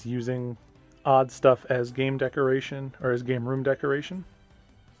example of just using odd stuff as game decoration, or as game room decoration.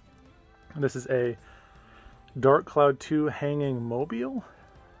 This is a Dark Cloud 2 hanging mobile.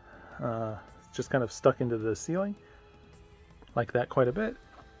 Just kind of stuck into the ceiling. Like that quite a bit.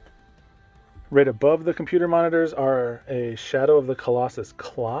 Right above the computer monitors are a Shadow of the Colossus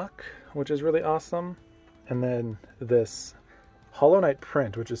clock, which is really awesome. And then this Hollow Knight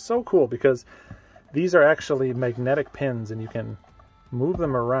print, which is so cool because these are actually magnetic pins and you can move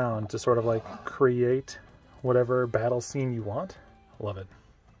them around to sort of like create whatever battle scene you want. Love it.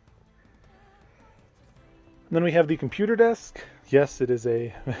 And then we have the computer desk. Yes, it is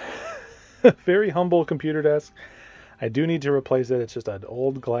a very humble computer desk. I do need to replace it. It's just an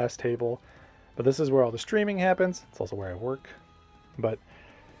old glass table. But this is where all the streaming happens. It's also where I work. But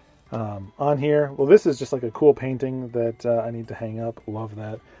on here, well, this is just like a cool painting that I need to hang up. Love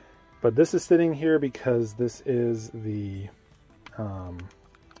that. But this is sitting here because this is the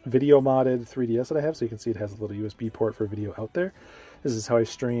video modded 3DS that I have. So you can see it has a little USB port for video out there. This is how I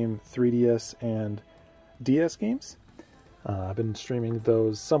stream 3DS and DS games. I've been streaming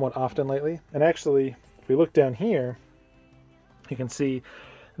those somewhat often lately. And actually, if we look down here, you can see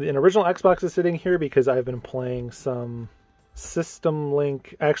an original Xbox is sitting here because I've been playing some System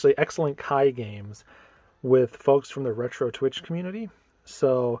Link, actually X-Link Kai games with folks from the Retro Twitch community.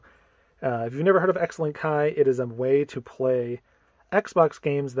 So if you've never heard of X-Link Kai, it is a way to play Xbox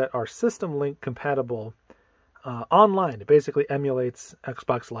games that are System Link compatible online. It basically emulates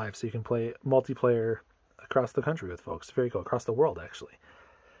Xbox Live, so you can play multiplayer across the country with folks. Very cool. Across the world, actually.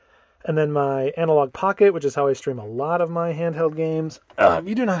 And then my Analog Pocket, which is how I stream a lot of my handheld games. If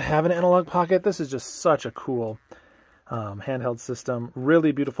you do not have an Analog Pocket, this is just such a cool handheld system.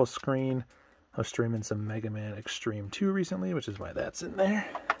 Really beautiful screen. I was streaming some Mega Man Extreme 2 recently, which is why that's in there.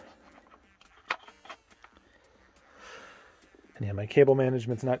 And yeah, my cable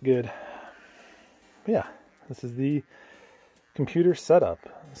management's not good. But yeah, this is the computer setup.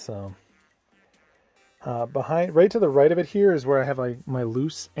 So right to the right of it here is where I have my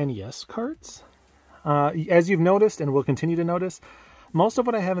loose NES carts. As you've noticed and will continue to notice, most of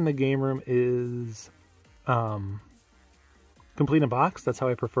what I have in the game room is complete in box. That's how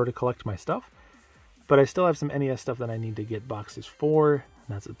I prefer to collect my stuff. But I still have some NES stuff that I need to get boxes for.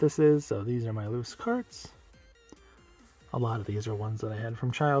 And that's what this is. So these are my loose carts. A lot of these are ones that I had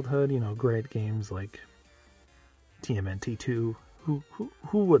from childhood. You know, great games like TMNT 2. Who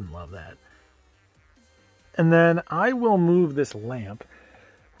wouldn't love that? And then I will move this lamp,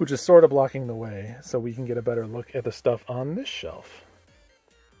 which is sort of blocking the way, so we can get a better look at the stuff on this shelf.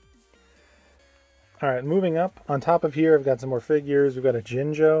 Alright, moving up. On top of here, I've got some more figures. We've got a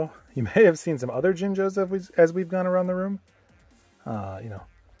Jinjo. You may have seen some other Jinjos as we've gone around the room. You know,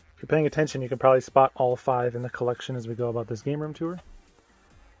 if you're paying attention, you can probably spot all 5 in the collection as we go about this game room tour.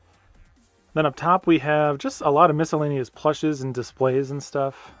 Then up top, we have just a lot of miscellaneous plushes and displays and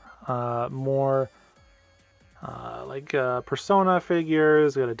stuff. More like Persona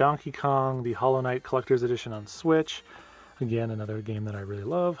figures. We got a Donkey Kong, the Hollow Knight Collector's Edition on Switch. Again, another game that I really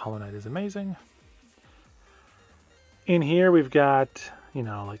love. Hollow Knight is amazing. In here, we've got, you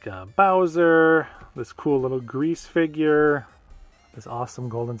know, like a Bowser, this cool little Grease figure, this awesome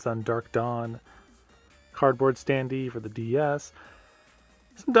Golden Sun Dark Dawn cardboard standee for the DS.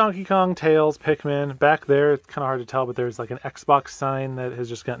 Some Donkey Kong, Tails, Pikmin. Back there, it's kind of hard to tell, but there's like an Xbox sign that has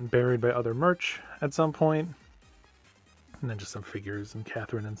just gotten buried by other merch at some point. And then just some figures and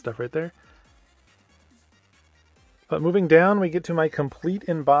Catherine and stuff right there. But moving down, we get to my complete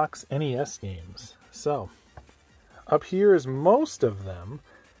in-box NES games. So, up here is most of them,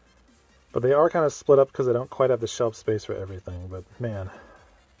 but they are kind of split up because I don't quite have the shelf space for everything. But man,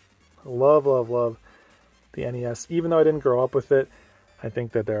 love, love, love the NES. Even though I didn't grow up with it, I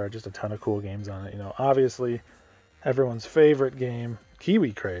think that there are just a ton of cool games on it. You know, obviously, everyone's favorite game,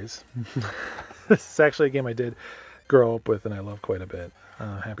 Kiwi Craze. This is actually a game I did grow up with and I love quite a bit.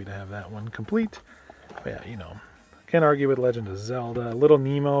 Happy to have that one complete. But yeah, you know, can't argue with Legend of Zelda. Little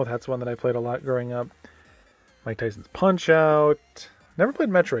Nemo, that's one that I played a lot growing up. Mike Tyson's Punch-Out. Never played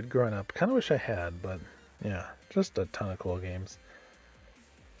Metroid growing up. Kind of wish I had, but yeah, just a ton of cool games.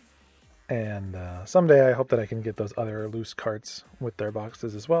 And someday I hope that I can get those other loose carts with their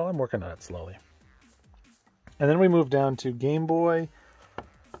boxes as well. I'm working on it slowly. And then we move down to Game Boy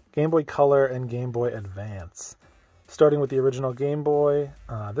Color, and Game Boy Advance. Starting with the original Game Boy,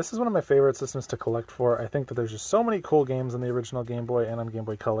 this is one of my favorite systems to collect for. I think that there's just so many cool games on the original Game Boy and on Game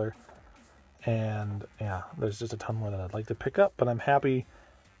Boy Color. And yeah, there's just a ton more that I'd like to pick up, but I'm happy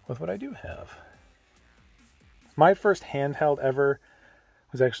with what I do have. My first handheld ever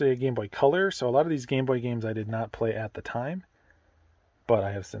was actually a Game Boy Color, so a lot of these Game Boy games I did not play at the time, but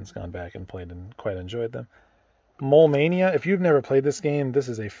I have since gone back and played and quite enjoyed them. Mole Mania, if you've never played this game, this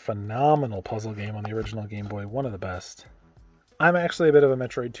is a phenomenal puzzle game on the original Game Boy, one of the best. I'm actually a bit of a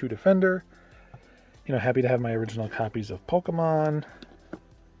Metroid 2 defender. You know, happy to have my original copies of Pokemon.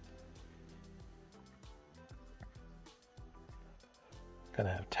 Gotta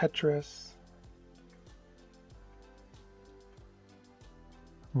have Tetris.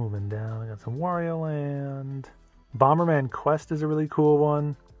 Moving down, I got some Wario Land. Bomberman Quest is a really cool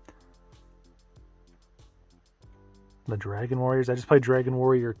one. The Dragon Warriors. I just played Dragon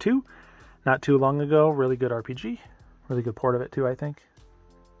Warrior 2 not too long ago. Really good RPG. Really good port of it too, I think.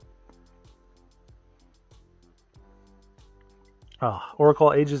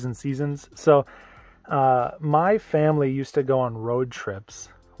 Oracle Ages and Seasons. So my family used to go on road trips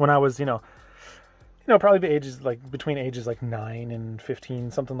when I was, probably the ages between ages 9 and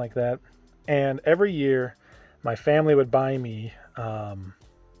 15, something like that. And every year my family would buy me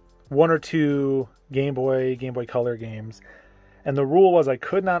one or two Game Boy Color games. And the rule was I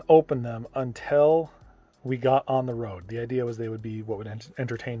could not open them until we got on the road. The idea was they would be what would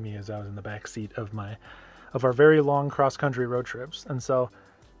entertain me as I was in the back seat of our very long cross-country road trips. And so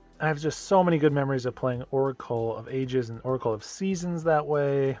I have just so many good memories of playing Oracle of Ages and Oracle of Seasons that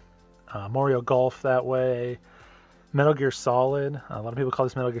way. Mario Golf that way. Metal Gear Solid. A lot of people call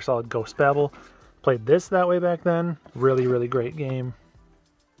this Metal Gear Solid Ghost Babel. Played this that way back then. Really, really great game.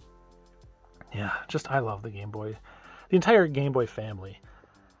 Yeah, I love the Game Boy. The entire Game Boy family.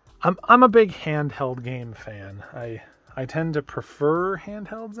 I'm a big handheld game fan. I tend to prefer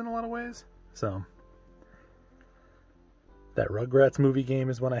handhelds in a lot of ways. So that Rugrats movie game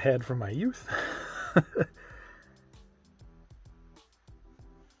is one I had from my youth.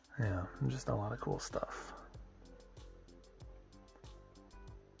 Yeah, just a lot of cool stuff.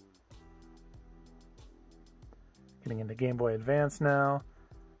 Getting into Game Boy Advance now,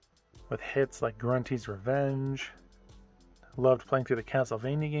 with hits like Grunty's Revenge. Loved playing through the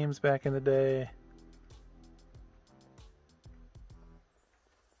Castlevania games back in the day.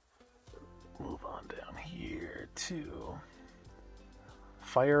 Move on down here to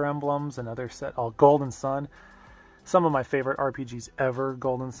Fire Emblems, another set. Oh, Golden Sun. Some of my favorite RPGs ever,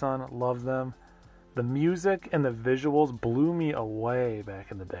 Golden Sun. Love them. The music and the visuals blew me away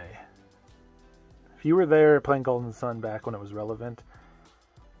back in the day. If you were there playing Golden Sun back when it was relevant,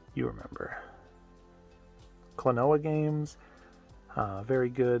 you remember. Klonoa games, very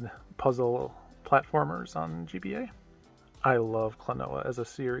good puzzle platformers on GBA. I love Klonoa as a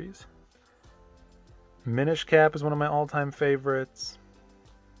series. Minish Cap is one of my all-time favorites.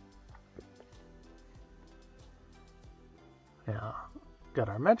 Yeah, got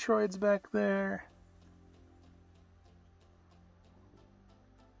our Metroids back there.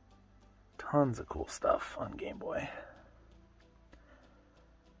 Tons of cool stuff on Game Boy.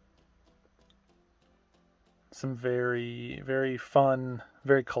 Some very, very fun,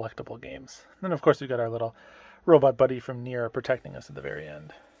 very collectible games. And then, of course, we've got our little robot buddy from Nier protecting us at the very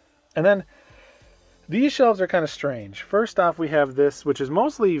end. And then these shelves are kind of strange. First off, we have this, which is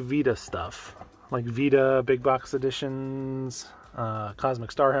mostly Vita stuff. Like Vita, big box editions,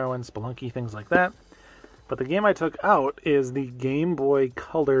 Cosmic Star Heroine, Spelunky, things like that. But the game I took out is the Game Boy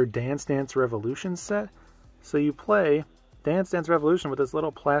Color Dance Dance Revolution set. So you play Dance Dance Revolution with this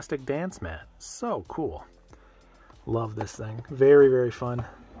little plastic dance mat. So cool. Love this thing. Very, very fun.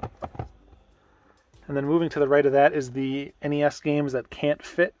 And then moving to the right of that is the NES games that can't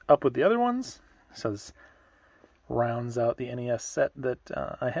fit up with the other ones. So this rounds out the NES set that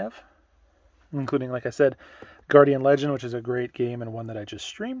I have. Including, like I said, Guardian Legend, which is a great game and one that I just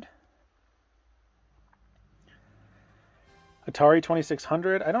streamed. Atari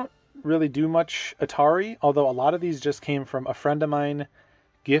 2600. I don't really do much Atari, although a lot of these just came from a friend of mine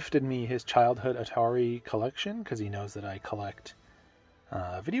gifted me his childhood Atari collection because he knows that I collect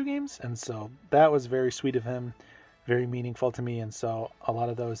video games, and so that was very sweet of him very meaningful to me, and so a lot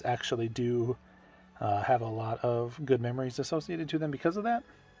of those actually do have a lot of good memories associated to them because of that.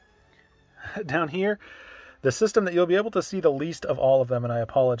 Down here, the system that you'll be able to see the least of all of them, and I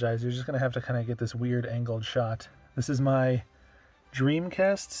apologize, you're just going to have to kind of get this weird angled shot. This is my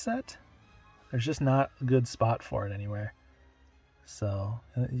Dreamcast set. There's just not a good spot for it anywhere. So,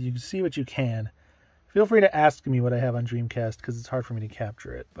 you can see what you can. Feel free to ask me what I have on Dreamcast, because it's hard for me to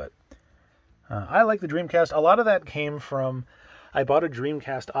capture it, but I like the Dreamcast. A lot of that came from, I bought a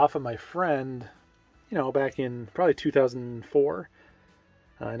Dreamcast off of my friend, you know, back in probably 2004.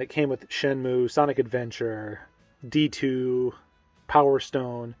 And it came with Shenmue, Sonic Adventure, D2, Power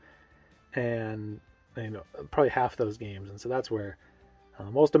Stone, and probably half those games. And so that's where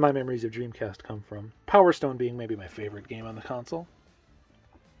most of my memories of Dreamcast come from. Power Stone being maybe my favorite game on the console.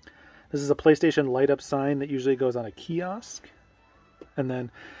 This is a PlayStation light-up sign that usually goes on a kiosk. And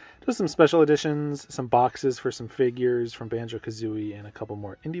then just some special editions, some boxes for some figures from Banjo-Kazooie, and a couple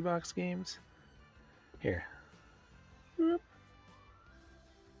more indie box games. Here.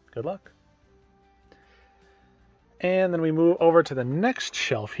 Good luck. And then we move over to the next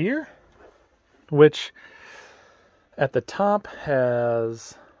shelf here, which at the top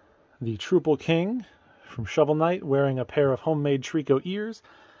has the Truple King from Shovel Knight wearing a pair of homemade Trico ears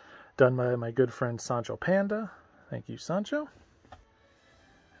done by my good friend Sancho Panda. Thank you, Sancho.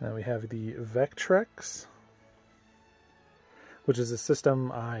 And then we have the Vectrex, which is a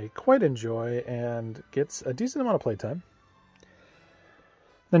system I quite enjoy and gets a decent amount of playtime.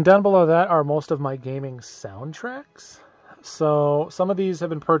 Then down below that are most of my gaming soundtracks. So some of these have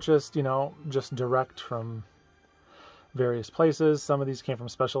been purchased, you know, just direct from various places. Some of these came from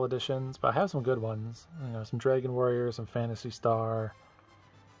special editions, but I have some good ones. You know, some Dragon Warrior, some Phantasy Star,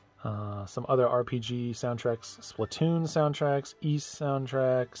 some other RPG soundtracks, Splatoon soundtracks, East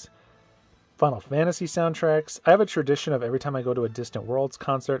soundtracks, Final Fantasy soundtracks. I have a tradition of every time I go to a Distant Worlds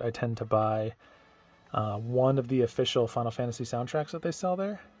concert, I tend to buy one of the official Final Fantasy soundtracks that they sell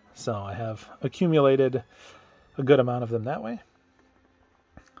there. So I have accumulated a good amount of them that way.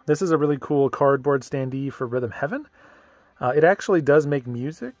 This is a really cool cardboard standee for Rhythm Heaven. It actually does make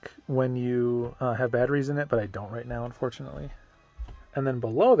music when you have batteries in it, but I don't right now, unfortunately. And then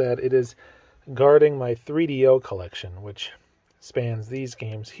below that, it is guarding my 3DO collection, which spans these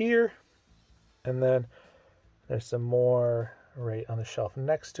games here. And then there's some more right on the shelf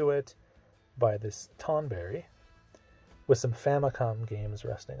next to it by this Tonberry, with some Famicom games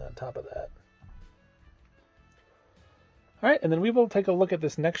resting on top of that. Alright, and then we will take a look at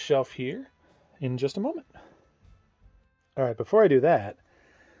this next shelf here in just a moment. Alright, before I do that,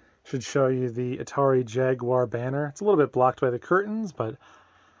 I should show you the Atari Jaguar banner. It's a little bit blocked by the curtains, but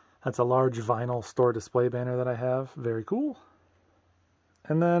that's a large vinyl store display banner that I have. Very cool.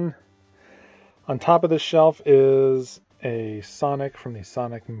 And then on top of this shelf is a Sonic from the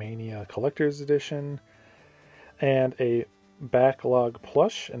Sonic Mania Collector's Edition, and a Backlog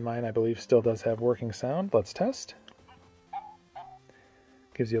plush, and mine I believe still does have working sound. Let's test.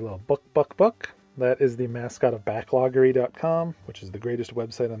 Gives you a little buck. That is the mascot of Backloggery.com, which is the greatest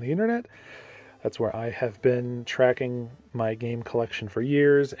website on the internet. That's where I have been tracking my game collection for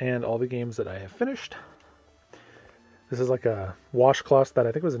years and all the games that I have finished. This is like a washcloth that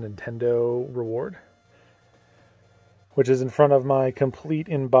I think was a Nintendo reward, which is in front of my complete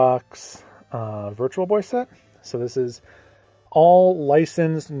in-box Virtual Boy set. So this is all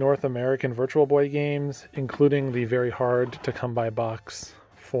licensed North American Virtual Boy games, including the very hard-to-come-by box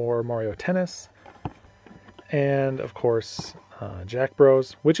for Mario Tennis, and of course Jack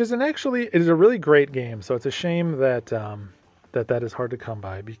Bros, which is it is a really great game. So it's a shame that that is hard to come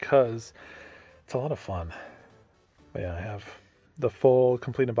by because it's a lot of fun. But yeah, I have the full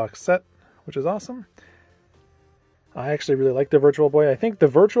complete in-box set, which is awesome. I actually really like the Virtual Boy. I think the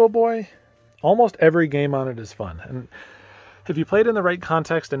Virtual Boy, almost every game on it is fun. And if you play it in the right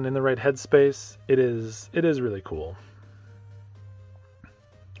context and in the right headspace, it is really cool.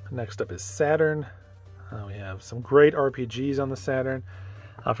 Next up is Saturn. We have some great RPGs on the Saturn.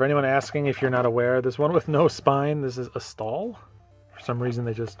 For anyone asking, if you're not aware, this one with no spine, this is a stall. For some reason,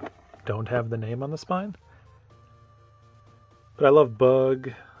 they just don't have the name on the spine. But I love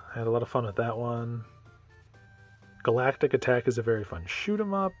Bug. I had a lot of fun with that one. Galactic Attack is a very fun shoot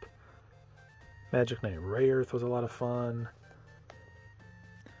 'em up. Magic Knight Rayearth was a lot of fun.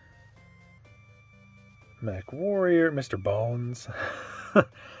 Mech Warrior, Mr. Bones.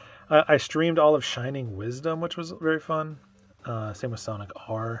 I streamed all of Shining Wisdom, which was very fun. Same with Sonic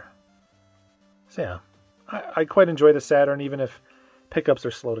R. So yeah, I quite enjoy the Saturn, even if pickups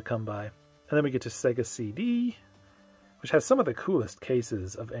are slow to come by. And then we get to Sega CD, which has some of the coolest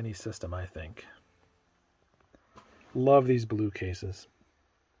cases of any system, I think. Love these blue cases.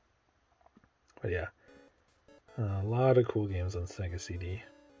 But yeah, a lot of cool games on Sega CD.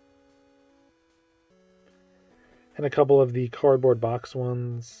 And a couple of the cardboard box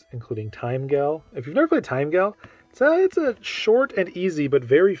ones, including Time Gal. If you've never played Time Gal, it's a short and easy but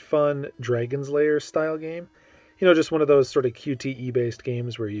very fun Dragon's Lair style game. You know, just one of those sort of QTE-based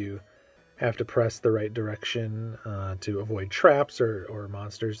games where you have to press the right direction to avoid traps or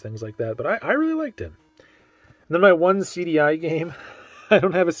monsters, things like that. But I really liked it. And then my one CDI game, I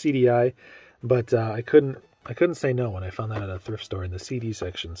don't have a CDI, but I couldn't say no when I found that at a thrift store in the CD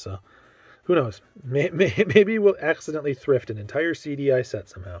section, so who knows? Maybe we'll accidentally thrift an entire CDI set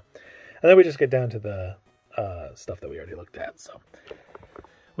somehow. And then we just get down to the stuff that we already looked at. So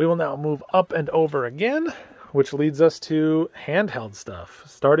we will now move up and over again, which leads us to handheld stuff,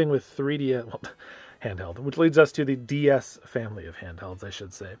 starting with 3DS, well, handheld, which leads us to the DS family of handhelds, I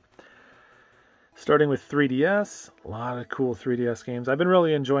should say. Starting with 3DS, a lot of cool 3DS games. I've been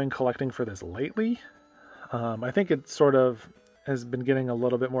really enjoying collecting for this lately. I think it sort of has been getting a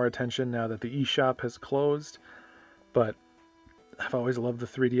little bit more attention now that the eShop has closed, but I've always loved the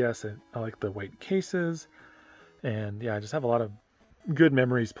 3DS. I like the white cases, and yeah, I just have a lot of good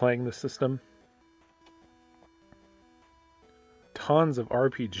memories playing the system. Tons of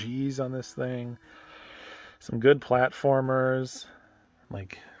RPGs on this thing, some good platformers.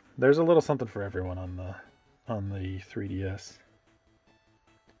 Like, there's a little something for everyone on the 3DS.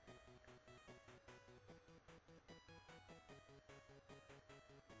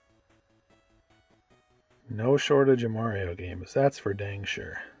 No shortage of Mario games, that's for dang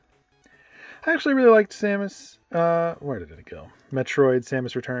sure. I actually really liked Samus. Where did it go? Metroid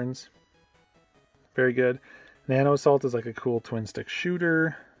Samus Returns. Very good. Nano Assault is like a cool twin-stick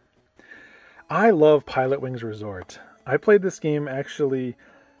shooter. I love Pilot Wings Resort. I played this game actually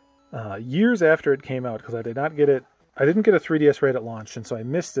years after it came out because I didn't get a 3DS right at launch, and so I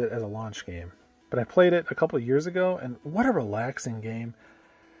missed it as a launch game. But I played it a couple of years ago, and what a relaxing game.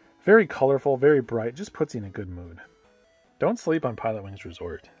 Very colorful, very bright, just puts you in a good mood. Don't sleep on Pilot Wings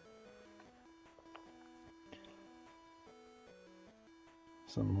Resort.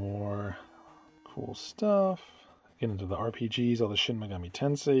 Some more cool stuff. Get into the RPGs, all the Shin Megami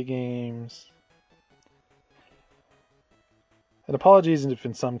Tensei games. And apologies if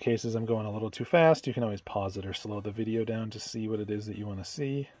in some cases I'm going a little too fast. You can always pause it or slow the video down to see what it is that you want to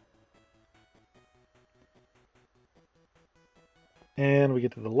see. And we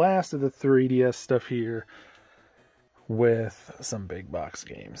get to the last of the 3DS stuff here with some big box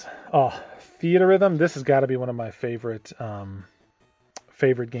games. Oh, Theater Rhythm. This has got to be one of my favorite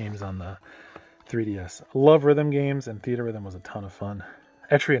games on the 3DS. I love rhythm games, and Theater Rhythm was a ton of fun.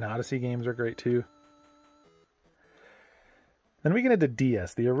 Etrian Odyssey games are great too. Then we get into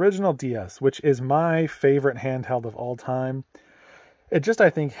DS, the original DS, which is my favorite handheld of all time. It just, I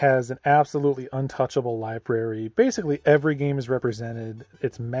think, has an absolutely untouchable library. Basically, every game is represented.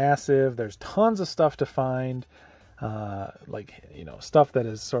 It's massive. There's tons of stuff to find. Stuff that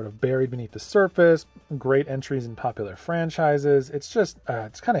is sort of buried beneath the surface. Great entries in popular franchises. It's just,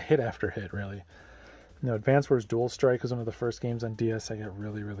 it's kind of hit after hit, really. You know, Advance Wars Dual Strike was one of the first games on DS I got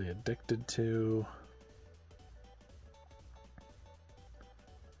really, really addicted to.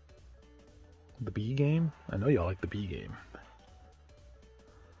 The Bee Game? I know y'all like the Bee Game.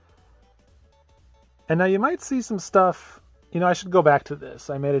 And now you might see some stuff, I should go back to this.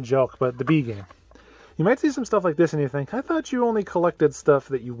 I made a joke, but the Bee Game. You might see some stuff like this and you think, I thought you only collected stuff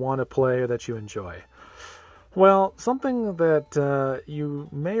that you want to play or that you enjoy. Well, something that you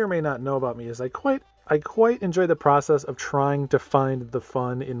may or may not know about me is I quite enjoy the process of trying to find the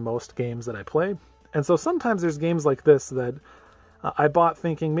fun in most games that I play. And so sometimes there's games like this that I bought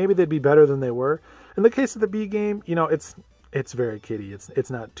thinking maybe they'd be better than they were. In the case of the Bee Game, it's very kiddie. It's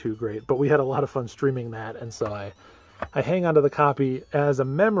not too great, but we had a lot of fun streaming that, and so I hang on to the copy as a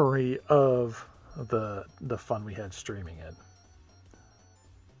memory of the fun we had streaming it.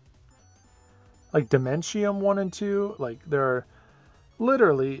 Like Dementium 1 and 2, like there are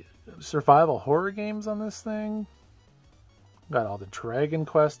literally survival horror games on this thing. Got all the Dragon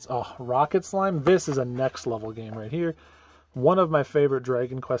Quests. Oh, Rocket Slime. This is a next level game right here. One of my favorite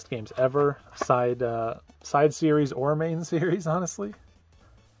Dragon Quest games ever. Side series or main series, honestly.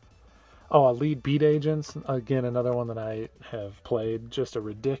 Oh, Elite Beat Agents. Again, another one that I have played just a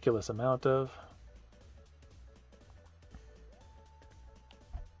ridiculous amount of.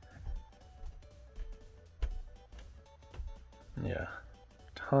 Yeah,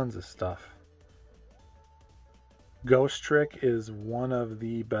 tons of stuff. Ghost Trick is one of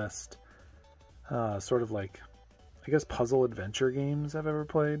the best sort of like, I guess, puzzle adventure games I've ever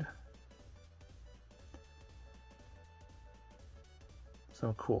played.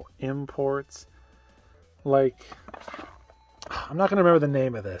 Some cool imports. Like, I'm not going to remember the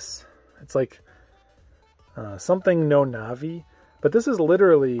name of this. It's like something no Navi. But this is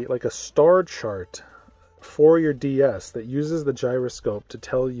literally like a star chart for your DS that uses the gyroscope to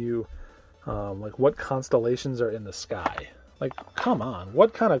tell you like what constellations are in the sky. Like, come on.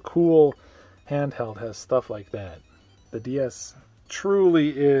 What kind of cool handheld has stuff like that? The DS truly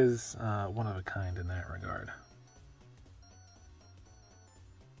is one of a kind in that regard.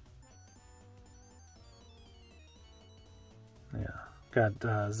 Yeah,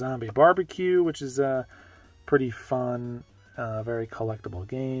 got Zombie Barbecue, which is a pretty fun, very collectible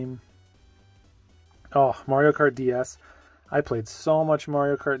game. Oh, Mario Kart DS. I played so much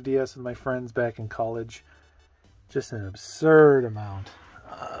Mario Kart DS with my friends back in college. Just an absurd amount.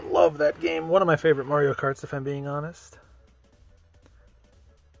 I love that game. One of my favorite Mario Karts, if I'm being honest.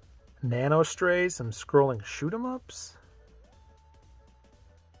 Nano Strays, some scrolling shoot-em-ups.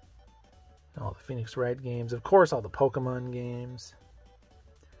 All the Phoenix Wright games. Of course, all the Pokemon games.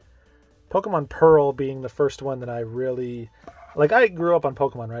 Pokemon Pearl being the first one that I really... Like, I grew up on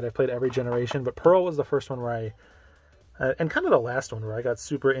Pokemon, right? I played every generation, but Pearl was the first one where I... and kind of the last one where I got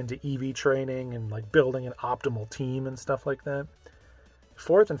super into EV training and, like, building an optimal team and stuff like that.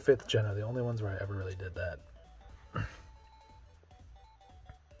 4th and 5th gen are the only ones where I ever really did that.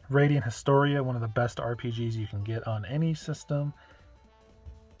 Radiant Historia, one of the best RPGs you can get on any system.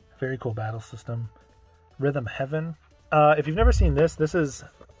 Very cool battle system. Rhythm Heaven. If you've never seen this, this is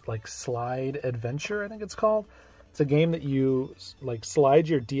like Slide Adventure, I think it's called. It's a game that you like slide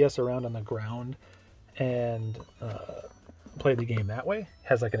your DS around on the ground and play the game that way. It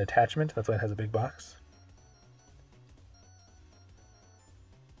has like an attachment. That's why it has a big box.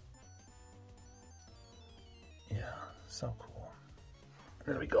 Yeah, so cool.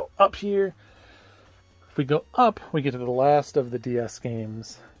 And then we go up here. If we go up, we get to the last of the DS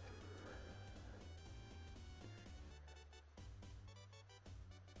games.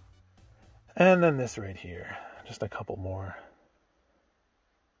 And then this right here. Just a couple more.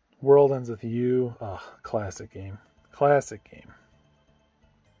 World Ends With You. Oh, classic game. Classic game.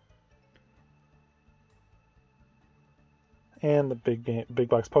 And the big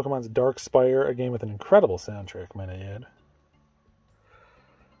box Pokemon's Dark Spire, a game with an incredible soundtrack, might I add.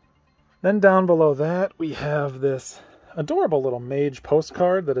 Then down below that, we have this adorable little mage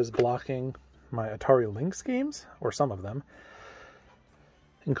postcard that is blocking my Atari Lynx games, or some of them,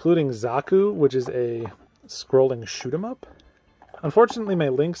 including Zaku, which is a scrolling shoot-'em-up. Unfortunately, my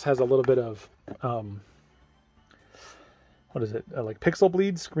Lynx has a little bit of, what is it, like pixel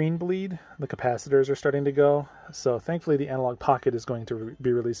bleed, screen bleed. The capacitors are starting to go. So thankfully the Analog Pocket is going to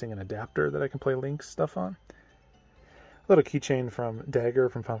be releasing an adapter that I can play Lynx stuff on. A little keychain from Dagger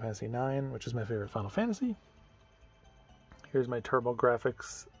from Final Fantasy IX, which is my favorite Final Fantasy. Here's my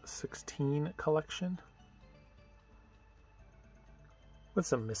TurboGrafx 16 collection, with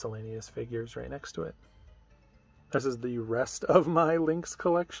some miscellaneous figures right next to it. This is the rest of my Lynx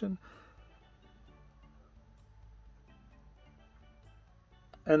collection.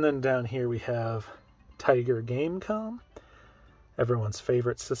 And then down here we have Tiger Gamecom, everyone's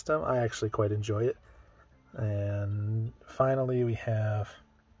favorite system. I actually quite enjoy it. And finally we have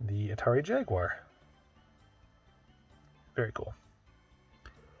the Atari Jaguar. Very cool.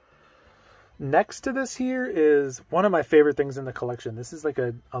 Next to this here is one of my favorite things in the collection. This is like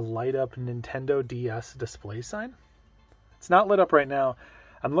a light-up Nintendo DS display sign. It's not lit up right now.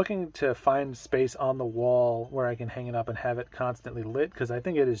 I'm looking to find space on the wall where I can hang it up and have it constantly lit, because I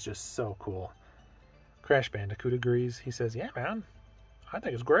think it is just so cool. Crash Bandicoot agrees. He says, yeah, man, I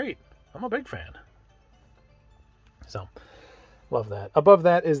think it's great. I'm a big fan. So, love that. Above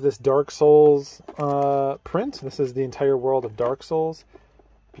that is this Dark Souls print. This is the entire world of Dark Souls.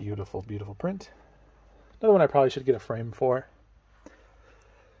 Beautiful, beautiful print. Another one I probably should get a frame for.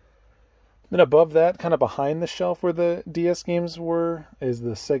 Then above that, kind of behind the shelf where the DS games were, is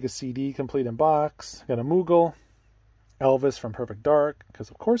the Sega CD complete in box. Got a Moogle, Elvis from Perfect Dark, because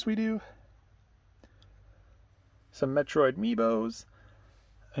of course we do. Some Metroid Meebos,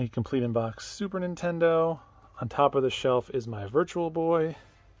 a complete in box Super Nintendo. On top of the shelf is my Virtual Boy,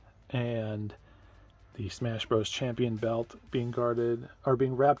 and the Smash Bros. Champion belt being guarded, or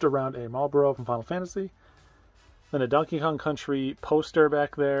being wrapped around a Marlboro from Final Fantasy. Then a Donkey Kong Country poster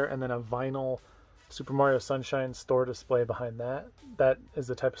back there, and then a vinyl Super Mario Sunshine store display behind that. That is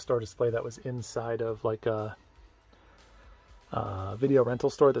the type of store display that was inside of like a video rental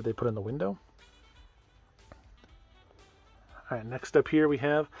store that they put in the window. Alright, next up here we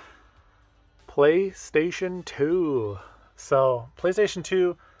have PlayStation 2. So, PlayStation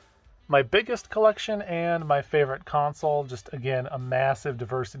 2, my biggest collection and my favorite console. Just, again, a massive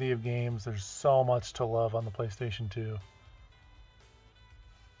diversity of games. There's so much to love on the PlayStation 2.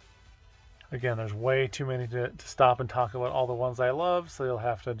 Again, there's way too many to stop and talk about all the ones I love, so you'll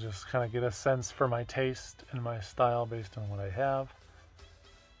have to just kind of get a sense for my taste and my style based on what I have.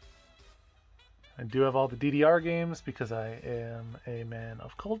 I do have all the DDR games because I am a man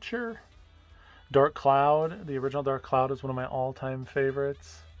of culture. Dark Cloud, the original Dark Cloud, is one of my all-time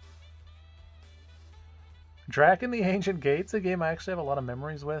favorites. Draken the Ancient Gates, a game I actually have a lot of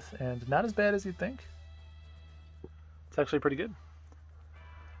memories with, and not as bad as you'd think. It's actually pretty good.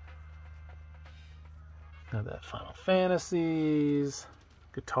 Got that Final Fantasies,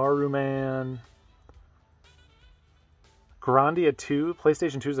 Guitaru Man, Grandia 2.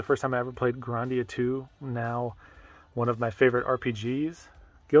 PlayStation 2 is the first time I ever played Grandia 2. Now one of my favorite RPGs.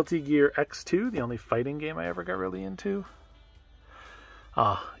 Guilty Gear X2, the only fighting game I ever got really into.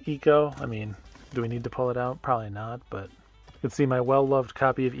 Eco. I mean, do we need to pull it out? Probably not, but you can see my well-loved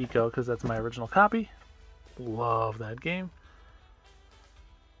copy of Eco because that's my original copy. Love that game.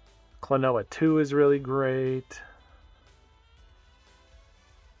 Klonoa 2 is really great.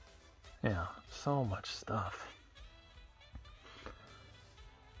 Yeah, so much stuff.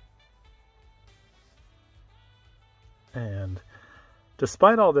 And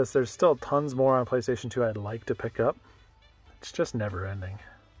despite all this, there's still tons more on PlayStation 2 I'd like to pick up. It's just never ending.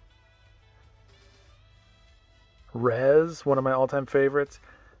 Rez, one of my all-time favorites,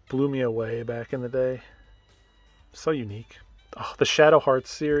 blew me away back in the day. So unique. Oh, the Shadow Hearts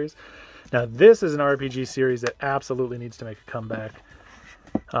series. Now, this is an RPG series that absolutely needs to make a comeback.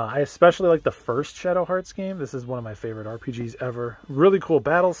 I especially like the first Shadow Hearts game. This is one of my favorite RPGs ever. Really cool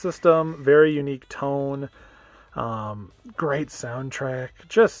battle system, very unique tone, great soundtrack.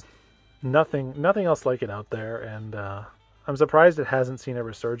 Just nothing else like it out there. And I'm surprised it hasn't seen a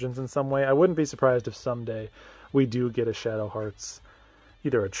resurgence in some way. I wouldn't be surprised if someday we do get a Shadow Hearts,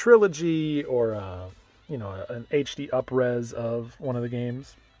 either a trilogy or an HD up-res of one of the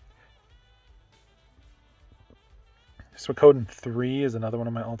games. Suikoden 3 is another one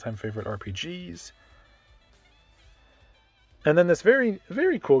of my all-time favorite RPGs. And then this very,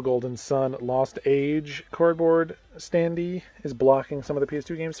 very cool Golden Sun Lost Age cardboard standee is blocking some of the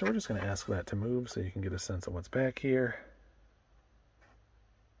PS2 games, so we're just going to ask that to move so you can get a sense of what's back here.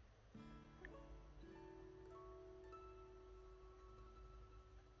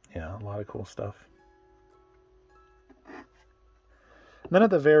 Yeah, a lot of cool stuff. And then at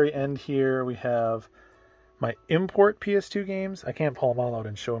the very end here, we have my import PS2 games. I can't pull them all out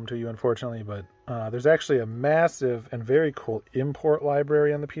and show them to you, unfortunately, but there's actually a massive and very cool import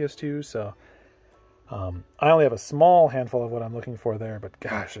library on the PS2, so I only have a small handful of what I'm looking for there, but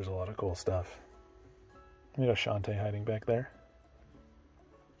gosh, there's a lot of cool stuff. You got Shantae hiding back there.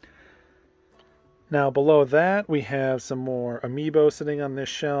 Now, below that, we have some more Amiibo sitting on this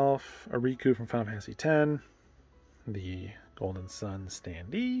shelf. A Riku from Final Fantasy X, the Golden Sun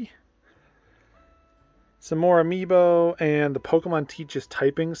standee, some more Amiibo, and the Pokemon Teaches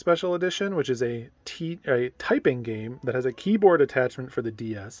Typing Special Edition, which is a typing game that has a keyboard attachment for the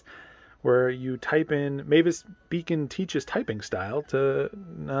DS, where you type in Mavis Beacon Teaches Typing Style to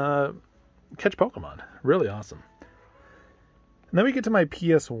catch Pokemon. Really awesome. And then we get to my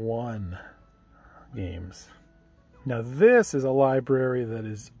PS1 games. Now this is a library that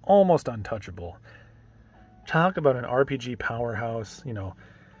is almost untouchable. Talk about an RPG powerhouse. You know,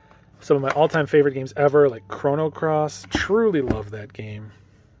 some of my all-time favorite games ever, like Chrono Cross. Truly love that game.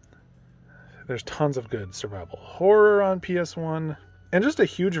 There's tons of good survival horror on PS1, and just a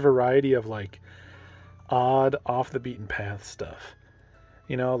huge variety of like odd, off the beaten path stuff.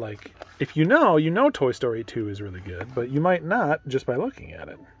 You know, like if you know Toy Story 2 is really good, but you might not just by looking at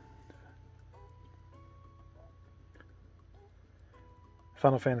it.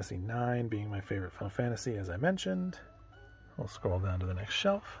 Final Fantasy IX being my favorite Final Fantasy, as I mentioned. We'll scroll down to the next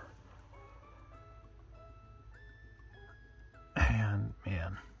shelf. And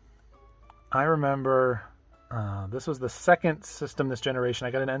man, I remember this was the second system this generation.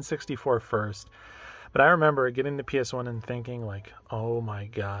 I got an N64 first, but I remember getting the PS1 and thinking like, oh my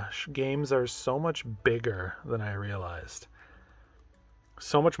gosh, games are so much bigger than I realized.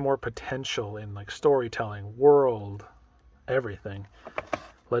 So much more potential in like storytelling, world, everything.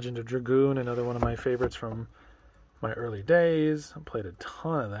 Legend of Dragoon, another one of my favorites from my early days. I played a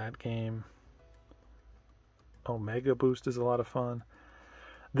ton of that game. Omega Boost is a lot of fun.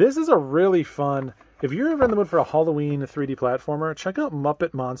 This is a really fun, if you're ever in the mood for a Halloween 3D platformer, check out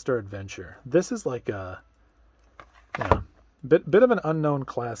Muppet Monster Adventure. This is like a bit of an unknown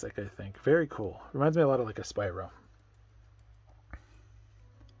classic, I think. Very cool. Reminds me a lot of like a Spyro.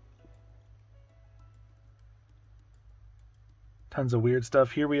 Tons of weird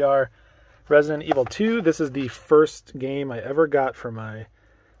stuff. Here we are, Resident Evil 2. This is the first game I ever got for my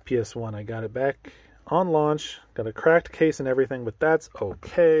PS1. I got it back on launch, got a cracked case and everything, but that's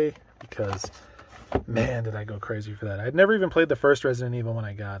okay because, man, did I go crazy for that. I'd never even played the first Resident Evil when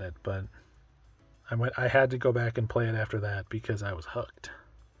I got it, but I had to go back and play it after that because I was hooked.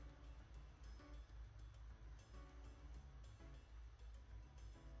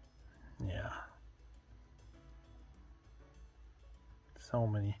 Yeah. So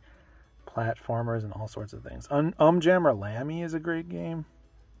many platformers and all sorts of things. Jammer Lammy is a great game.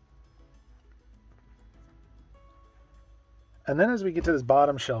 And then as we get to this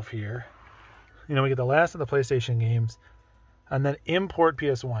bottom shelf here, you know, we get the last of the PlayStation games, and then import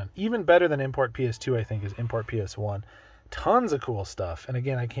PS1. Even better than import PS2, I think, is import PS1. Tons of cool stuff. And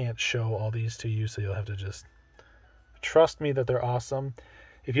again, I can't show all these to you, so you'll have to just trust me that they're awesome.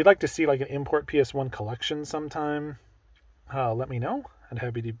 If you'd like to see like an import PS1 collection sometime, let me know.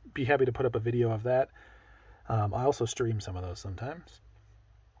 I'd be happy to put up a video of that. I also stream some of those sometimes.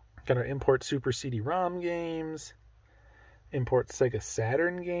 Got our import Super CD-ROM games, import Sega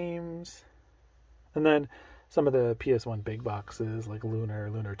Saturn games, and then some of the PS1 big boxes like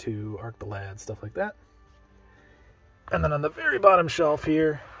Lunar, Lunar 2, Arc the Lad, stuff like that. And then on the very bottom shelf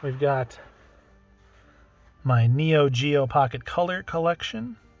here, we've got my Neo Geo Pocket Color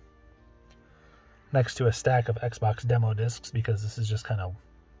collection, next to a stack of Xbox demo discs, because this is just kind of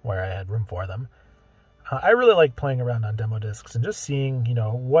where I had room for them. I really like playing around on demo discs and just seeing, you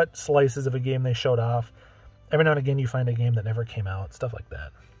know, what slices of a game they showed off. Every now and again you find a game that never came out, stuff like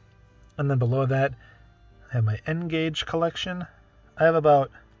that. And then below that, I have my N-Gage collection. I have about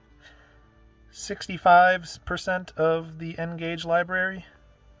 65% of the N-Gage library.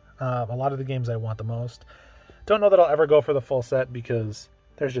 A lot of the games I want the most. Don't know that I'll ever go for the full set because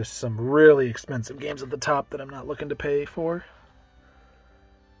there's just some really expensive games at the top that I'm not looking to pay for.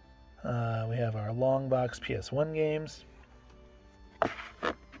 We have our long box PS1 games.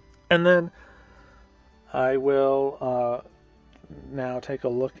 And then I will now take a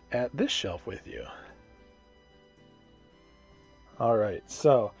look at this shelf with you. Alright,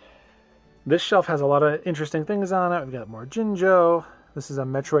 so this shelf has a lot of interesting things on it. We've got more Jinjo. This is a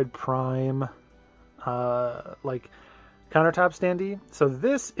Metroid Prime like countertop standee. So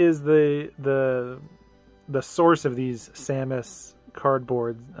this is the source of these Samus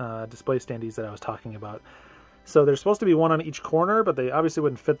cardboard display standees that I was talking about. So there's supposed to be one on each corner, but they obviously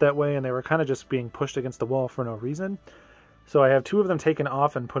wouldn't fit that way, and they were kind of just being pushed against the wall for no reason. So I have two of them taken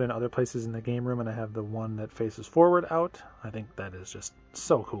off and put in other places in the game room, and I have the one that faces forward out. I think that is just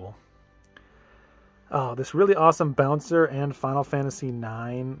so cool. Oh, this really awesome Bouncer and Final Fantasy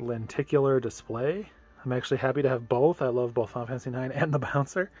IX lenticular display. I'm actually happy to have both. I love both Final Fantasy IX and the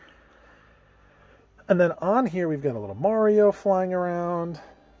Bouncer. And then on here we've got a little Mario flying around,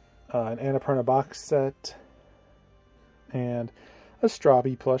 an Annapurna box set, and a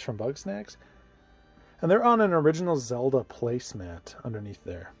Strawbee plush from Bugsnax. And they're on an original Zelda placemat underneath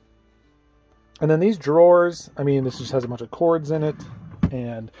there. And then these drawers, I mean, this just has a bunch of cords in it,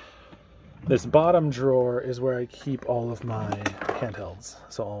 and this bottom drawer is where I keep all of my handhelds.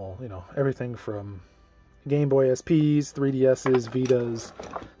 So, all, you know, everything from Game Boy SPs, 3DSs, Vitas,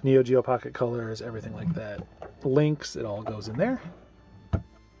 Neo Geo Pocket Colors, everything like that. Links, it all goes in there.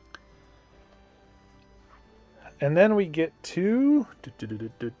 And then we get to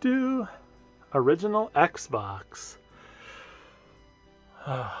original Xbox.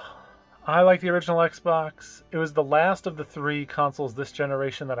 I like the original Xbox. It was the last of the 3 consoles this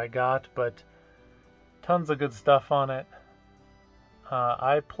generation that I got, but tons of good stuff on it.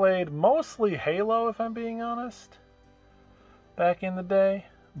 I played mostly Halo, if I'm being honest, back in the day.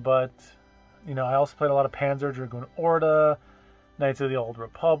 But, you know, I also played a lot of Panzer Dragoon Orta, Knights of the Old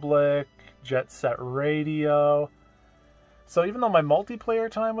Republic, Jet Set Radio. So even though my multiplayer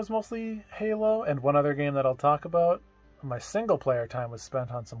time was mostly Halo and one other game that I'll talk about, my single player time was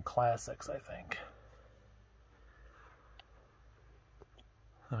spent on some classics, I think.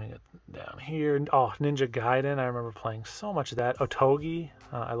 Let me get down here. Oh, Ninja Gaiden. I remember playing so much of that. Otogi.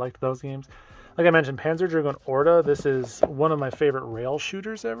 I liked those games. Like I mentioned, Panzer Dragoon Orta. This is one of my favorite rail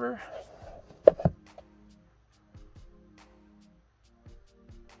shooters ever.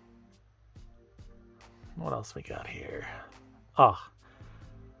 What else we got here? Oh.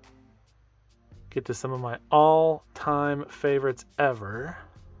 Get to some of my all-time favorites ever.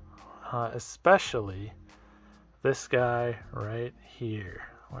 Especially this guy right here.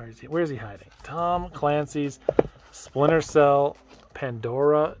 Where is he hiding? Tom Clancy's Splinter Cell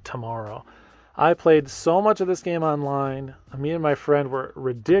Pandora Tomorrow. I played so much of this game online. Me and my friend were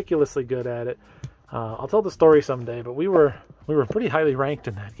ridiculously good at it. I'll tell the story someday, but we were pretty highly ranked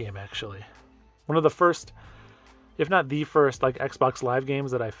in that game, actually. One of the first, if not the first, like Xbox Live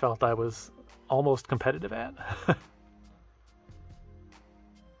games that I felt I was almost competitive at.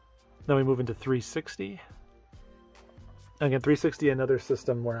 Then we move into 360. Again, 360, another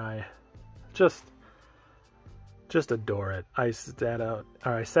system where I just adore it. I sat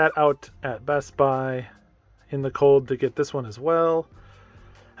out at Best Buy in the cold to get this one as well.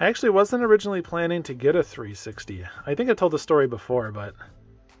 I actually wasn't originally planning to get a 360. I think I told the story before, but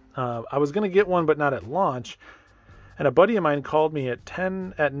I was going to get one, but not at launch. And a buddy of mine called me at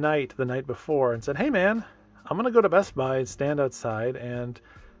 10 at night the night before and said, "Hey man, I'm going to go to Best Buy and stand outside and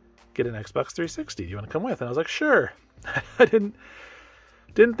get an Xbox 360. You want to come with?" And I was like, "Sure." I didn't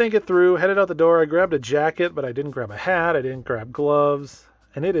think it through. Headed out the door. I grabbed a jacket, but I didn't grab a hat. I didn't grab gloves.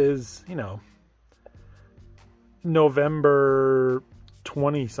 And it is, you know, November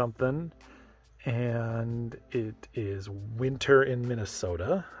 20-something, and it is winter in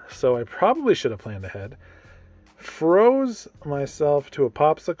Minnesota. So I probably should have planned ahead. Froze myself to a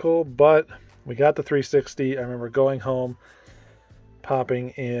popsicle, but we got the 360. I remember going home, popping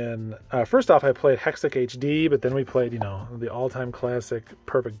in. First off, I played Hexic HD, but then we played, you know, the all-time classic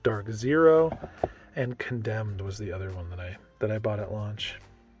Perfect Dark Zero, and Condemned was the other one that I bought at launch.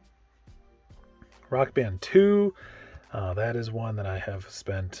 Rock Band 2, that is one that I have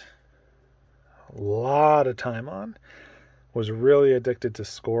spent a lot of time on. Was really addicted to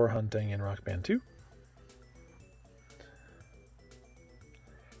score hunting in Rock Band 2.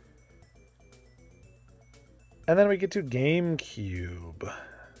 And then we get to GameCube.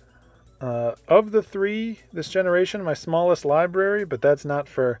 Of the three this generation, my smallest library, but that's not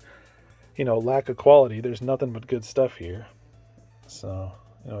for, you know, lack of quality. There's nothing but good stuff here. So,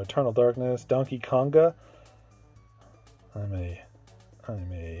 you know, Eternal Darkness, Donkey Konga. I'm a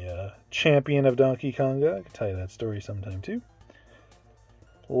champion of Donkey Konga. I can tell you that story sometime too.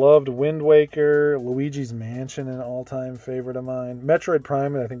 Loved Wind Waker, Luigi's Mansion, an all-time favorite of mine. Metroid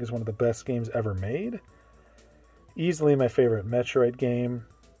Prime, I think, is one of the best games ever made. Easily my favorite Metroid game.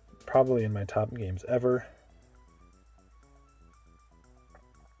 Probably in my top games ever.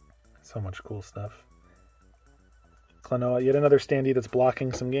 So much cool stuff. Klonoa, yet another standee that's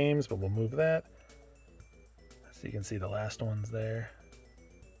blocking some games, but we'll move that. So you can see the last ones there.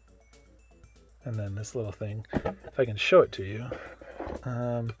 And then this little thing, if I can show it to you.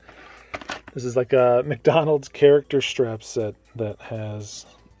 This is like a McDonald's character strap set that has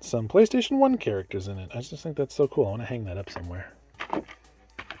some PlayStation 1 characters in it. I just think that's so cool. I want to hang that up somewhere.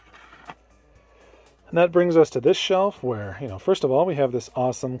 And that brings us to this shelf where, you know, first of all, we have this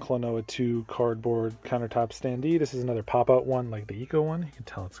awesome Klonoa 2 cardboard countertop standee. This is another pop-out one like the Eco one. You can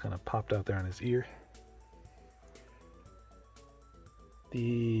tell it's kind of popped out there on his ear.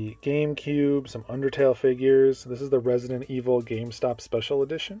 The GameCube, some Undertale figures. This is the Resident Evil GameStop Special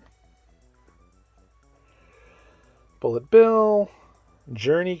Edition. Bullet Bill.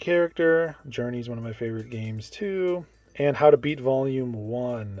 Journey character. Journey's one of my favorite games too. And How to Beat Volume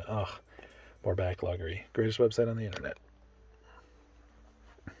 1. Ugh, more backloggery. Greatest website on the internet.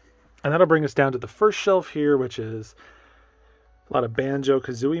 And that'll bring us down to the first shelf here, which is a lot of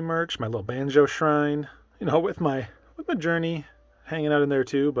Banjo-Kazooie merch. My little banjo shrine. You know, with my Journey hanging out in there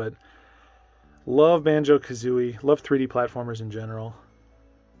too, but love Banjo-Kazooie. Love 3D platformers in general.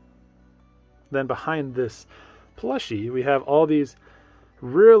 Then behind this plushie, we have all these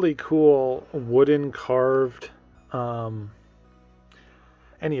really cool wooden carved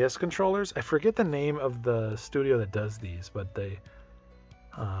NES controllers. I forget the name of the studio that does these, but they,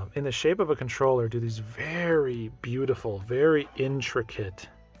 in the shape of a controller, do these very beautiful, very intricate,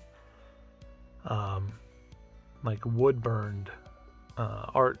 like wood-burned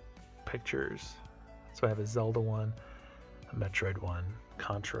art pictures. So I have a Zelda one, a Metroid one,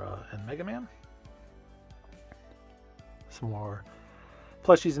 Contra, and Mega Man. Some more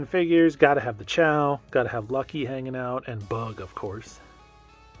plushies and figures. Gotta have the Chow. Gotta have Lucky hanging out. And Bug, of course.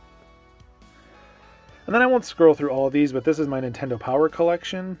 And then I won't scroll through all of these, but this is my Nintendo Power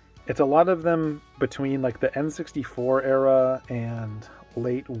collection. It's a lot of them between like the N64 era and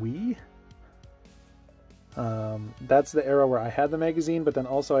late Wii. That's the era where I had the magazine, but then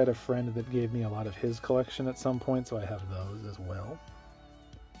also I had a friend that gave me a lot of his collection at some point, so I have those as well.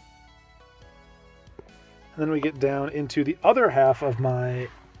 And then we get down into the other half of my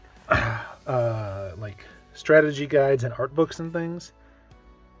like strategy guides and art books and things.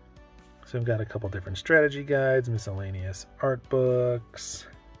 So I've got a couple different strategy guides, miscellaneous art books,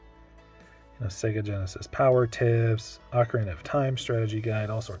 you know, Sega Genesis Power Tips, Ocarina of Time strategy guide,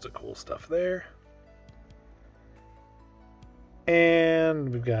 all sorts of cool stuff there. And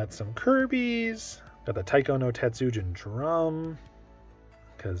we've got some Kirby's. Got the Taiko no Tatsujin drum,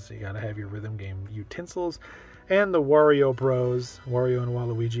 because you gotta have your rhythm game utensils. And the Wario Bros, Wario and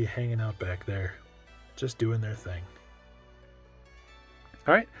Waluigi, hanging out back there, just doing their thing.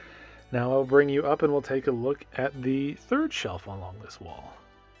 Alright, now I'll bring you up and we'll take a look at the third shelf along this wall.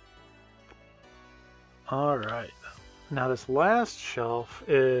 Alright, now this last shelf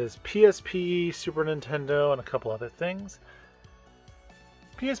is PSP, Super Nintendo, and a couple other things.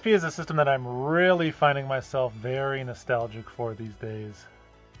 PSP is a system that I'm really finding myself very nostalgic for these days.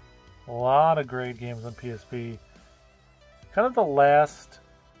 A lot of great games on PSP. Kind of the last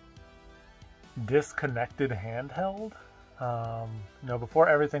disconnected handheld. Before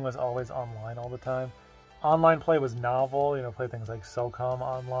everything was always online all the time. Online play was novel, play things like SOCOM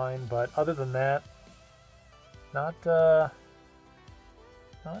online, but other than that, not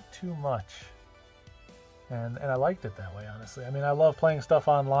too much. And I liked it that way, honestly. I mean, I love playing stuff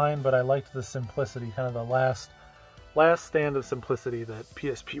online, but I liked the simplicity, kind of the last stand of simplicity that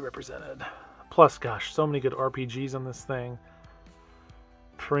PSP represented. Plus, gosh, so many good RPGs on this thing.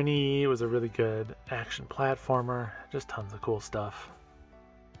 Prinny was a really good action platformer. Just tons of cool stuff.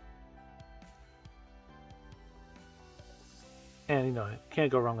 And, can't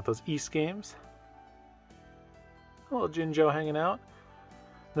go wrong with those East games. A little Jinjo hanging out.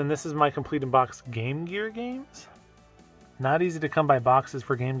 Then this is my complete in box Game Gear games. Not easy to come by boxes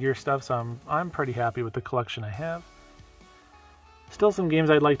for Game Gear stuff, so I'm pretty happy with the collection I have. Still some games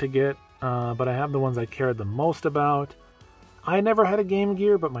I'd like to get, but I have the ones I cared the most about. I never had a Game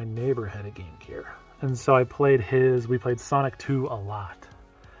Gear, but my neighbor had a Game Gear. And so we played Sonic 2 a lot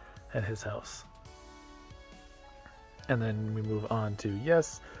at his house. And then we move on to,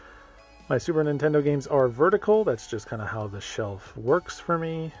 yes, my Super Nintendo games are vertical. That's just kind of how the shelf works for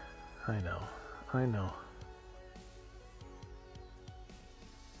me. I know.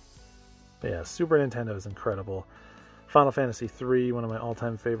 But yeah, Super Nintendo is incredible. Final Fantasy III, one of my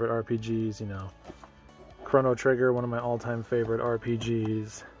all-time favorite RPGs, Chrono Trigger, one of my all-time favorite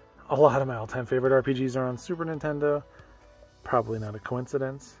RPGs. A lot of my all-time favorite RPGs are on Super Nintendo. Probably not a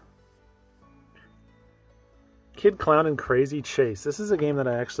coincidence. Kid Clown and Crazy Chase. This is a game that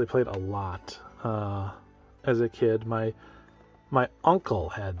I actually played a lot as a kid. My uncle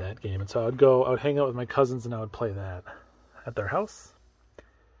had that game, and so I would hang out with my cousins and I would play that at their house.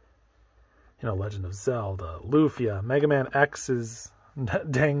 Legend of Zelda, Lufia, Mega Man X is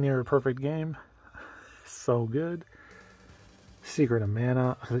dang near a perfect game. So good. Secret of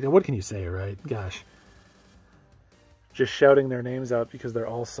Mana. What can you say, right? Gosh. Just shouting their names out because they're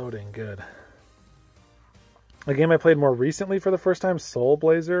all so dang good. A game I played more recently for the first time, Soul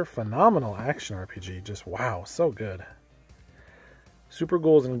Blazer. Phenomenal action RPG. Just wow, so good. Super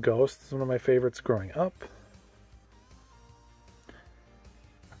Ghouls and Ghosts, one of my favorites growing up.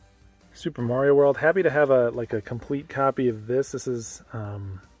 Super Mario World. Happy to have a complete copy of this. This is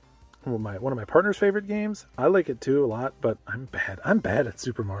one of my partner's favorite games. I like it too a lot, but I'm bad. I'm bad at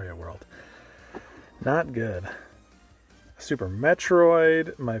Super Mario World. Not good. Super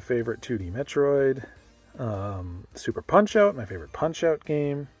Metroid, my favorite 2D Metroid. Super Punch-Out, my favorite Punch-Out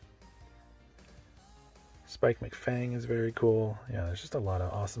game. Spike McFang is very cool. Yeah, there's just a lot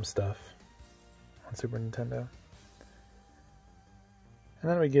of awesome stuff on Super Nintendo. And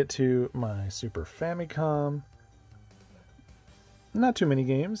then we get to my Super Famicom. Not too many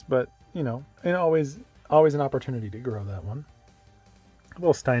games, but, and always an opportunity to grow that one. A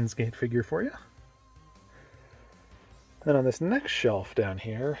little Steins Gate figure for you. Then on this next shelf down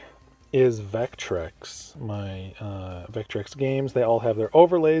here is Vectrex. My Vectrex games, they all have their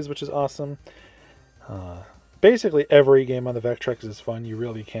overlays, which is awesome. Basically every game on the Vectrex is fun. You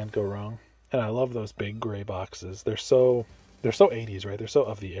really can't go wrong. And I love those big gray boxes. They're so 80s, right? They're so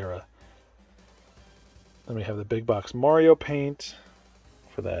of the era. Then we have the big box Mario paint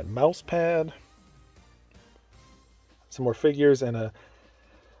for that mouse pad. Some more figures and a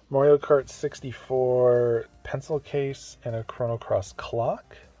Mario Kart 64 pencil case and a Chrono Cross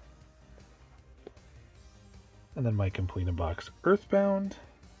clock. And then my complete in box Earthbound.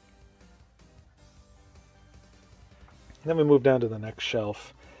 And then we move down to the next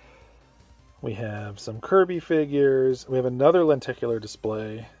shelf. We have some Kirby figures. We have another lenticular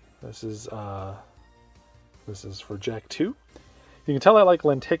display. This is for Jack 2. You can tell I like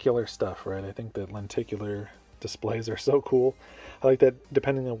lenticular stuff, right? I think that lenticular displays are so cool. I like that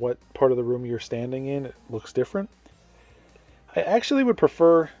depending on what part of the room you're standing in, it looks different. I actually would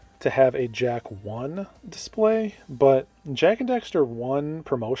prefer to have a Jack 1 display, but Jack and Daxter 1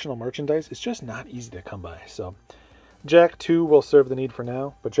 promotional merchandise is just not easy to come by. So Jack 2 will serve the need for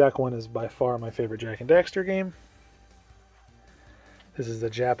now, but Jack 1 is by far my favorite Jack and Daxter game. This is the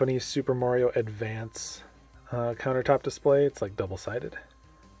Japanese Super Mario Advance countertop display. It's like double-sided.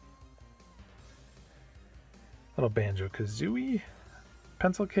 Little Banjo-Kazooie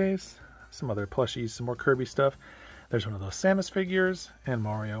pencil case. Some other plushies, some more Kirby stuff. There's one of those Samus figures, and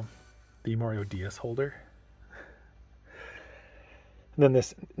Mario, the Mario DS holder. And then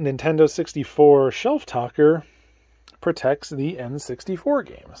this Nintendo 64 shelf talker protects the N64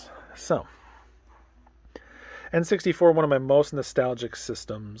 games. So, N64, one of my most nostalgic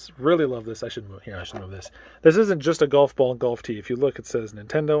systems. Really love this. I should move this. This isn't just a golf ball and golf tee. If you look, it says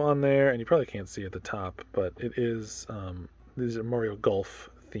Nintendo on there, and you probably can't see at the top, but it is, these are Mario Golf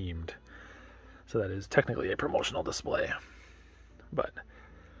themed. So that is technically a promotional display. But,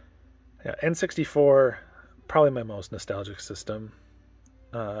 yeah, N64, probably my most nostalgic system.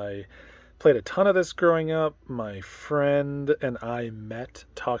 I played a ton of this growing up. My friend and I met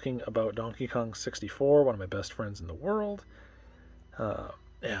talking about Donkey Kong 64, one of my best friends in the world.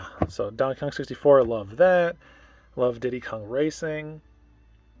 Yeah, so Donkey Kong 64, I love that. Love Diddy Kong Racing.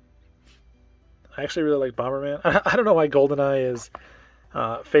 I actually really like Bomberman. I don't know why GoldenEye is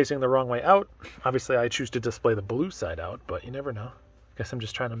facing the wrong way out. Obviously, I choose to display the blue side out, but you never know. Guess I'm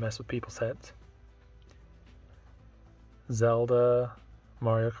just trying to mess with people's heads. Zelda,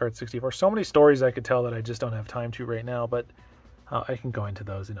 Mario Kart 64. So many stories I could tell that I just don't have time to right now, but I can go into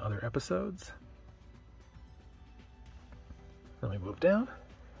those in other episodes. Let me move down.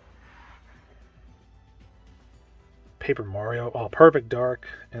 Paper Mario. Oh, Perfect Dark,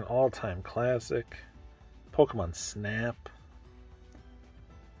 an all-time classic. Pokemon Snap.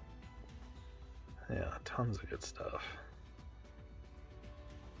 Yeah, tons of good stuff.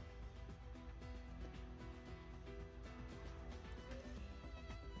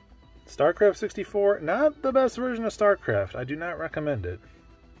 StarCraft 64, not the best version of StarCraft. I do not recommend it.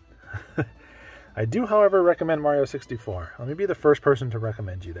 I do, however, recommend Mario 64. Let me be the first person to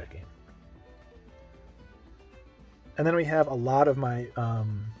recommend you that game. And then we have a lot of my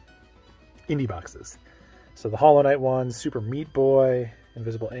indie boxes. So the Hollow Knight ones, Super Meat Boy,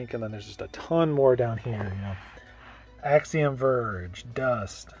 Invisible Ink, and then there's just a ton more down here. You know, Axiom Verge,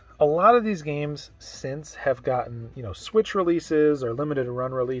 Dust. A lot of these games since have gotten, you know, Switch releases or limited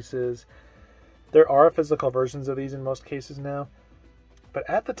run releases. There are physical versions of these in most cases now. But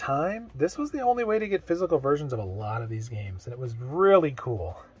at the time, this was the only way to get physical versions of a lot of these games. And it was really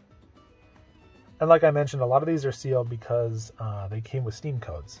cool. And like I mentioned, a lot of these are sealed because they came with Steam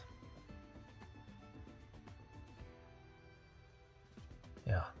codes.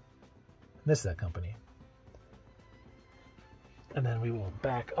 Yeah. Miss that company. And then we will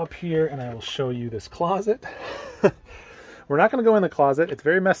back up here and I will show you this closet. We're not going to go in the closet. It's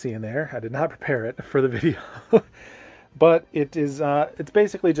very messy in there. I did not prepare it for the video. But it is, it's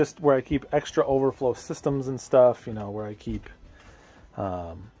basically just where I keep extra overflow systems and stuff, you know, where I keep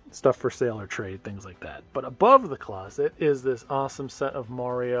stuff for sale or trade, things like that. But above the closet is this awesome set of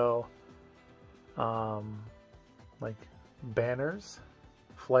Mario, like banners,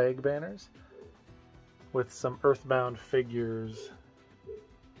 flag banners, with some Earthbound figures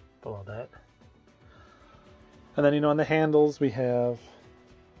below that. And then, you know, on the handles we have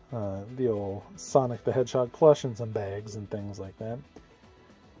the old Sonic the Hedgehog plush and some bags and things like that.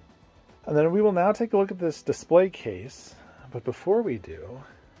 And then we will now take a look at this display case. But before we do,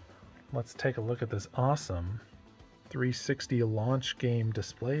 let's take a look at this awesome 360 launch game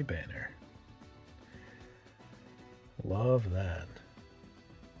display banner. Love that.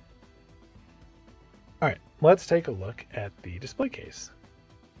 Alright, let's take a look at the display case.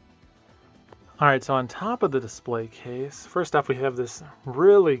 Alright, so on top of the display case, first off we have this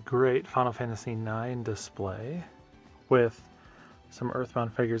really great Final Fantasy IX display with some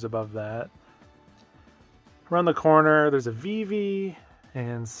Earthbound figures above that. Around the corner there's a Vivi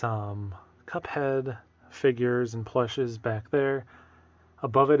and some Cuphead figures and plushes back there.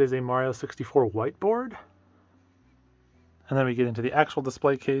 Above it is a Mario 64 whiteboard. And then we get into the actual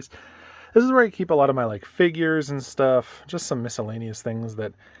display case. This is where I keep a lot of my like figures and stuff, just some miscellaneous things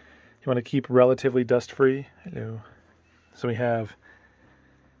that you want to keep relatively dust-free. So we have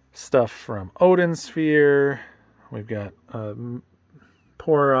stuff from Odin Sphere. We've got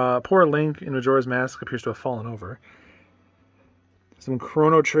poor Link in Majora's Mask appears to have fallen over. Some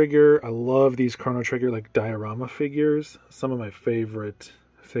Chrono Trigger. I love these Chrono Trigger like diorama figures. Some of my favorite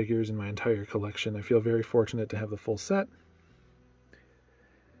figures in my entire collection. I feel very fortunate to have the full set.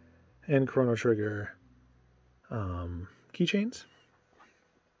 And Chrono Trigger keychains.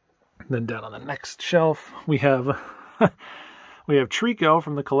 Then down on the next shelf we have we have Trico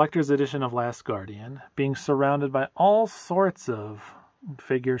from the collector's edition of Last Guardian, being surrounded by all sorts of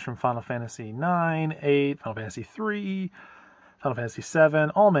figures from Final Fantasy 9, 8, Final Fantasy 3, Final Fantasy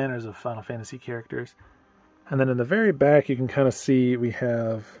VII, all manners of Final Fantasy characters. And then in the very back, you can kind of see we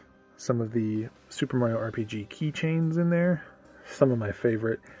have some of the Super Mario RPG keychains in there. Some of my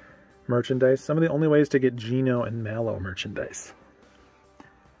favorite merchandise. Some of the only ways to get Geno and Mallow merchandise.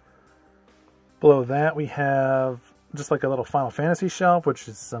 Below that, we have just like a little Final Fantasy shelf, which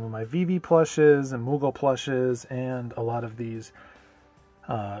is some of my Vivi plushes and Moogle plushes, and a lot of these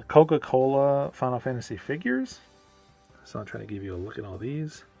Coca-Cola Final Fantasy figures. So I'll try to give you a look at all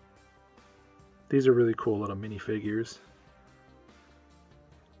these. These are really cool little minifigures.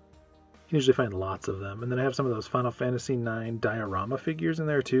 You can usually find lots of them. And then I have some of those Final Fantasy IX diorama figures in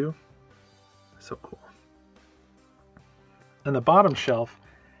there too. So cool. And the bottom shelf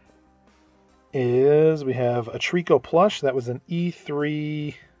is, we have a Trico plush. That was an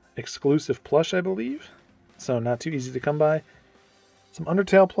E3 exclusive plush, I believe. So not too easy to come by. Some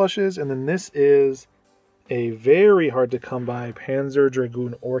Undertale plushes. And then this is a very hard to come by Panzer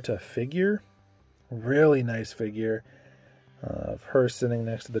Dragoon Orta figure. Really nice figure of her sitting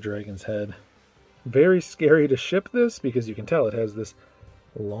next to the dragon's head. Very scary to ship this because you can tell it has this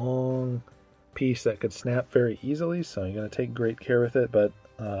long piece that could snap very easily, so you're going to take great care with it, but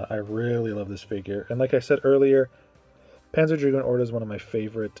I really love this figure. And like I said earlier, Panzer Dragoon Orta is one of my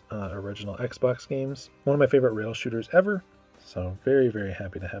favorite original Xbox games. One of my favorite rail shooters ever, so very, very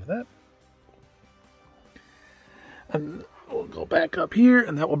happy to have that. And we'll go back up here,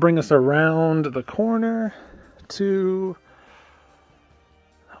 and that will bring us around the corner to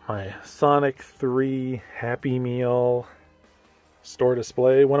my Sonic 3 Happy Meal store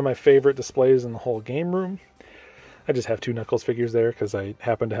display. One of my favorite displays in the whole game room. I just have two Knuckles figures there because I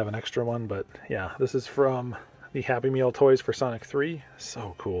happen to have an extra one, but yeah, this is from the Happy Meal toys for Sonic 3.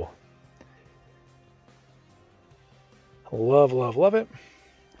 So cool. Love, love, love it.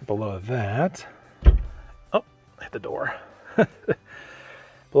 Below that, oh, hit the door.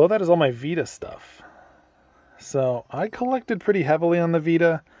 Below that is all my Vita stuff. So I collected pretty heavily on the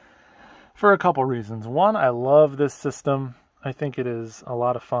Vita for a couple reasons. One, I love this system. I think it is a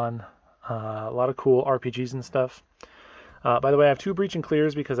lot of fun. A lot of cool RPGs and stuff. By the way, I have two Breach and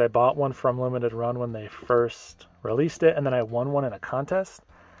Clears because I bought one from Limited Run when they first released it, and then I won one in a contest.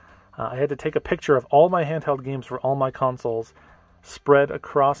 I had to take a picture of all my handheld games for all my consoles spread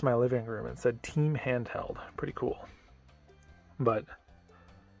across my living room. It said Team Handheld. Pretty cool. But,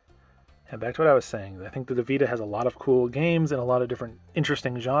 and back to what I was saying, I think that the Vita has a lot of cool games and a lot of different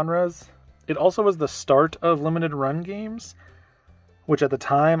interesting genres. It also was the start of Limited Run games, which at the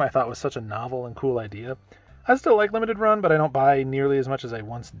time I thought was such a novel and cool idea. I still like Limited Run, but I don't buy nearly as much as I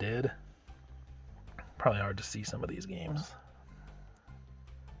once did. Probably hard to see some of these games.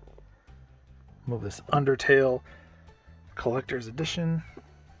 Move this Undertale Collector's Edition.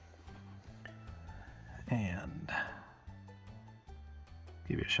 And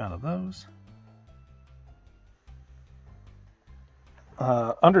give you a shot of those.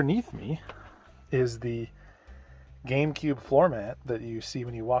 Underneath me is the GameCube floor mat that you see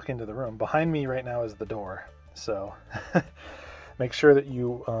when you walk into the room. Behind me right now is the door, so make sure that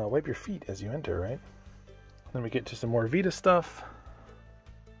you wipe your feet as you enter, right? Then we get to some more Vita stuff.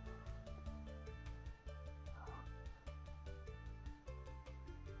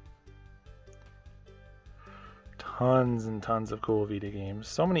 Tons and tons of cool Vita games.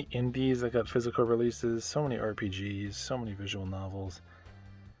 So many indies that got physical releases, so many RPGs, so many visual novels.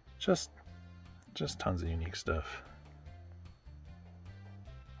 Just tons of unique stuff.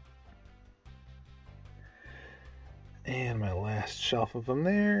 And my last shelf of them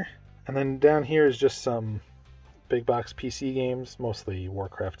there. And then down here is just some big box PC games, mostly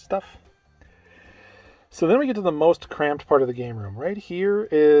Warcraft stuff. So then we get to the most cramped part of the game room. Right here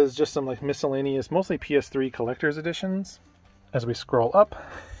is just some like miscellaneous, mostly PS3 collector's editions. As we scroll up,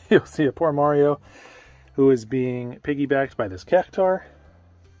 you'll see a poor Mario who is being piggybacked by this Cactuar.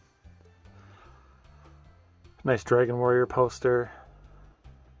 Nice Dragon Warrior poster.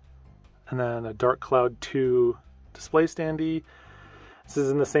 And then a Dark Cloud 2 display standee. This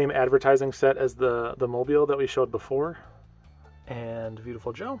is in the same advertising set as the mobile that we showed before. And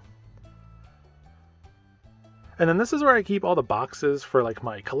Beautiful Joe. And then this is where I keep all the boxes for like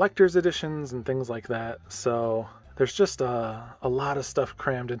my collector's editions and things like that. So there's just a lot of stuff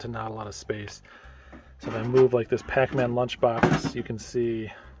crammed into not a lot of space. So if I move like this Pac-Man lunchbox, you can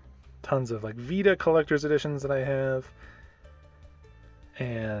see tons of like Vita collector's editions that I have.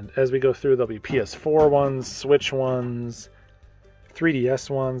 And as we go through, there'll be PS4 ones, Switch ones, 3DS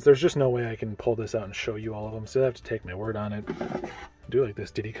ones. There's just no way I can pull this out and show you all of them, so I have to take my word on it. I do like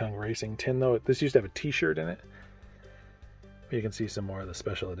this Diddy Kong Racing tin though. This used to have a t-shirt in it. You can see some more of the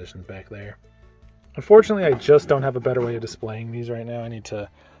special editions back there. Unfortunately, I just don't have a better way of displaying these right now. I need to,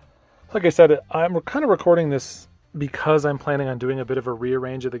 like I said, I'm kind of recording this because I'm planning on doing a bit of a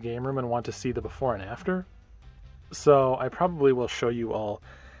rearrange of the game room and want to see the before and after. So I probably will show you all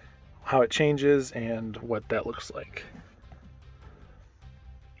how it changes and what that looks like.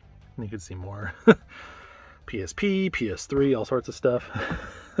 And you can see more PSP, PS3, all sorts of stuff.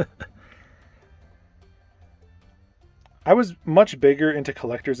 I was much bigger into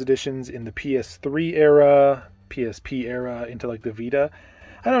collector's editions in the PS3 era, PSP era, into like the Vita.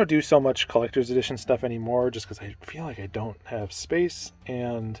 I don't do so much collector's edition stuff anymore just because I feel like I don't have space,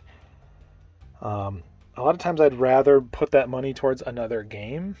 and a lot of times I'd rather put that money towards another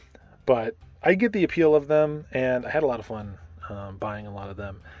game, but I get the appeal of them, and I had a lot of fun buying a lot of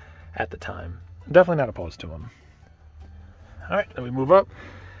them at the time. I'm definitely not opposed to them. All right, then we move up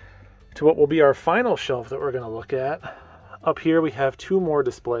to what will be our final shelf that we're going to look at. Up here we have two more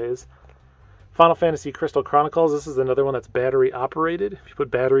displays. Final Fantasy Crystal Chronicles. This is another one that's battery operated. If you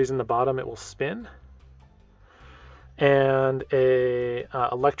put batteries in the bottom, it will spin. And a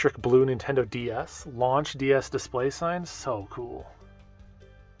electric blue Nintendo DS. Launch DS display sign. So cool.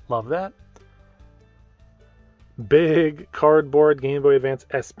 Love that. Big cardboard Game Boy Advance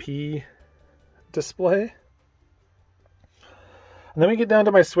SP display. And then we get down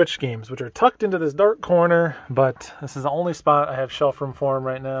to my Switch games, which are tucked into this dark corner, but this is the only spot I have shelf room for them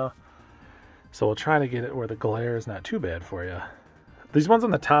right now. So we'll try to get it where the glare is not too bad for you. These ones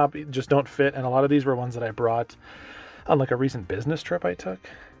on the top just don't fit, and a lot of these were ones that I brought on like a recent business trip I took.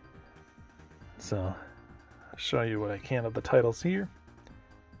 So I'll show you what I can of the titles here.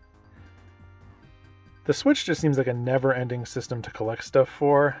 The Switch just seems like a never-ending system to collect stuff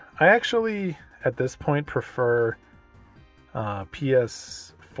for. I actually, at this point, prefer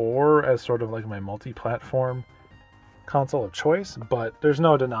PS4 as sort of like my multi-platform console of choice, but there's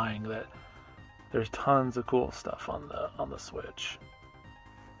no denying that there's tons of cool stuff on the Switch.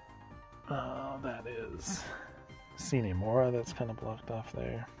 That is Cinemora, that's kind of blocked off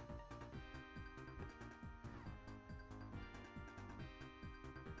there.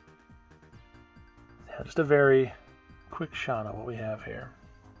 Yeah, just a very quick shot of what we have here.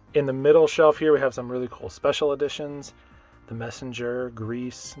 In the middle shelf here, we have some really cool special editions. The Messenger,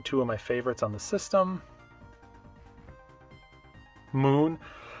 Grease, two of my favorites on the system. Moon,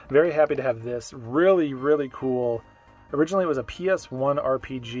 very happy to have this. Really, really cool. Originally it was a PS1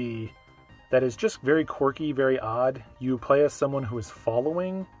 RPG that is just very quirky, very odd. You play as someone who is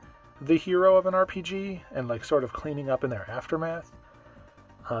following the hero of an RPG and like sort of cleaning up in their aftermath.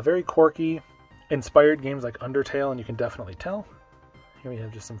 Very quirky, inspired games like Undertale, and you can definitely tell. Here we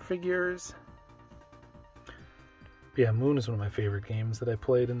have just some figures. Yeah, Moon is one of my favorite games that I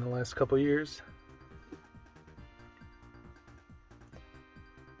played in the last couple years.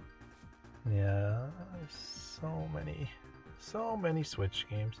 Yeah, so many Switch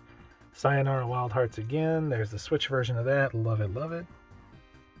games. Sayonara Wild Hearts again. There's the Switch version of that. Love it, love it.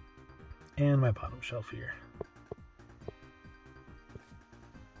 And my bottom shelf here.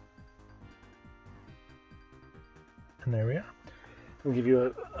 And there we are. I'll give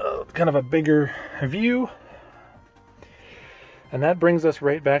you a kind of a bigger view. And that brings us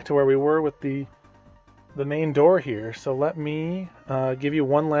right back to where we were with the main door here. So let me give you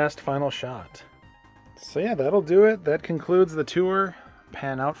one last final shot. So yeah, that'll do it. That concludes the tour.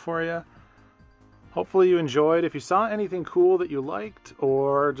 Pan out for you. Hopefully you enjoyed. If you saw anything cool that you liked,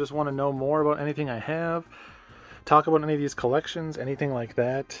 or just want to know more about anything I have, talk about any of these collections, anything like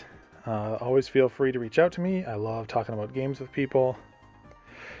that, always feel free to reach out to me. I love talking about games with people.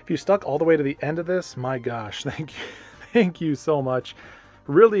 If you stuck all the way to the end of this, my gosh, thank you. Thank you so much.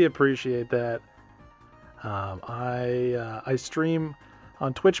 Really appreciate that. I stream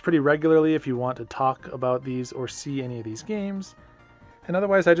on Twitch pretty regularly if you want to talk about these or see any of these games. And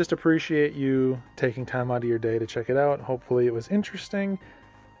otherwise, I just appreciate you taking time out of your day to check it out. Hopefully it was interesting.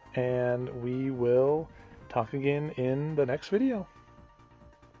 And we will talk again in the next video.